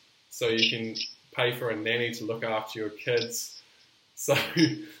box so you can pay for a nanny to look after your kids, so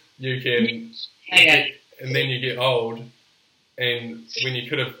you can and then you get old, and when you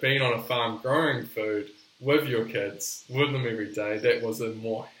could have been on a farm growing food with your kids, with them every day, that was a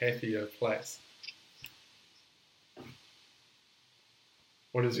more happier place.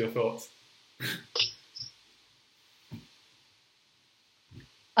 What is your thoughts?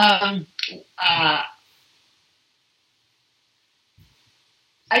 I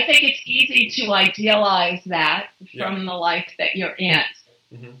think it's easy to idealize that from the life that you're in.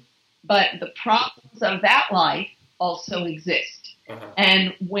 Mm-hmm. But the problems of that life also exist. Uh-huh.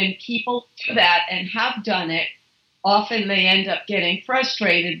 And when people do that and have done it, often they end up getting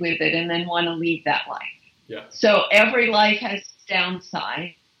frustrated with it and then want to leave that life. Yeah. So every life has its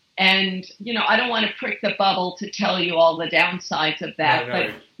downside. And, I don't want to prick the bubble to tell you all the downsides of that, but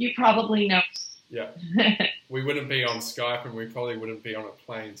you probably know. Yeah. We wouldn't be on Skype and we probably wouldn't be on a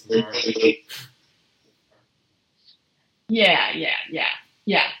plane tomorrow. Yeah.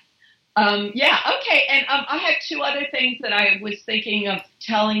 Okay. And I had 2 other things that I was thinking of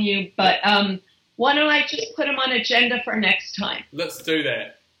telling you, but why don't I just put them on agenda for next time? Let's do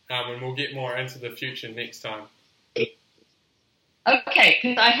that, and we'll get more into the future next time. Okay,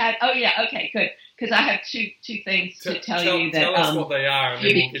 because I had. Oh yeah. Okay, good. Because I have two things to tell you that. Tell us what they are, and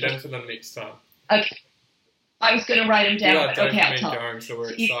then we'll get into them next time. Okay. I was going to write them down, but okay, I'll tell. Going, so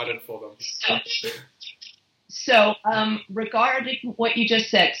we're excited for them. So, regarding what you just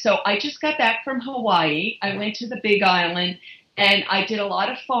said, so I just got back from Hawaii. I went to the Big Island, and I did a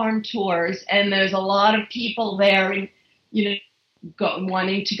lot of farm tours, and there's a lot of people there, and,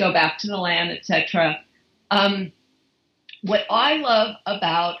 wanting to go back to the land, etc. What I love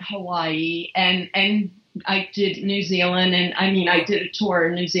about Hawaii, and I did New Zealand, and I did a tour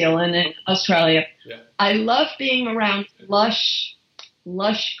in New Zealand and Australia. Yeah. I love being around lush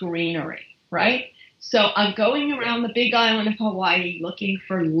greenery, right? So I'm going around the Big Island of Hawaii looking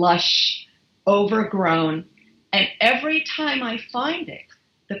for lush, overgrown, and every time I find it,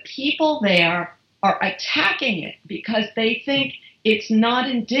 the people there are attacking it because they think it's not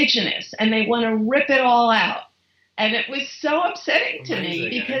indigenous and they want to rip it all out. And it was so upsetting to me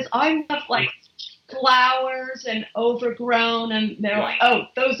because I love flowers and overgrown, and they're like, oh,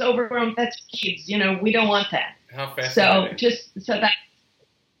 those overgrown, that's weeds, we don't want that. How fascinating. So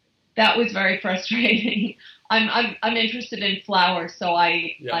that was very frustrating. I'm interested in flowers, so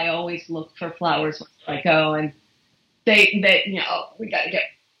I always look for flowers when I go, and they we got to get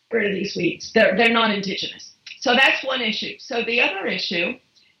rid of these weeds. They're not indigenous. So that's one issue. So the other issue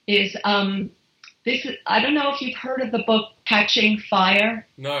is this. I don't know if you've heard of the book Catching Fire.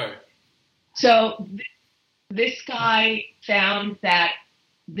 No. So this guy found that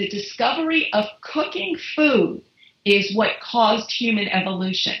the discovery of cooking food is what caused human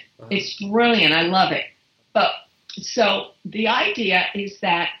evolution. Uh-huh. It's brilliant. I love it. But so the idea is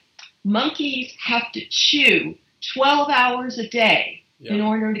that monkeys have to chew 12 hours a day in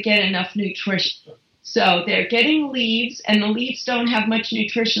order to get enough nutrition. So they're getting leaves, and the leaves don't have much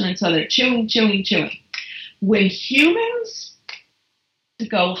nutrition, and so they're chewing. When humans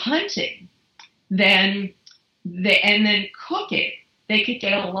go hunting, then cook it, they could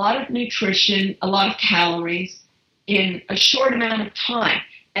get a lot of nutrition, a lot of calories in a short amount of time,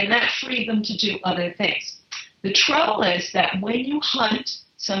 and that freed them to do other things. The trouble is that when you hunt,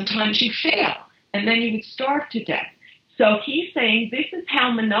 sometimes you fail, and then you would starve to death. So he's saying this is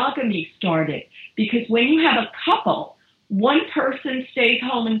how monogamy started, because when you have a couple, one person stays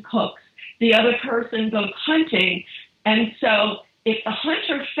home and cooks, the other person goes hunting, and so if the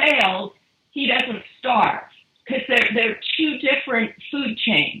hunter fails, he doesn't starve, because they're two different food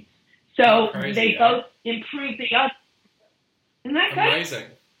chains. So they both improve the other. Isn't that good? Amazing.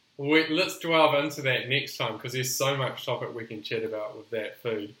 Well, let's delve into that next time, because there's so much topic we can chat about with that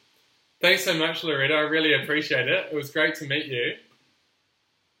food. Thanks so much, Loretta. I really appreciate it. It was great to meet you.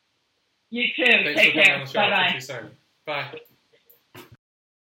 You too. Thanks Take for being care. on the show. Bye-bye. Talk to you soon. Bye.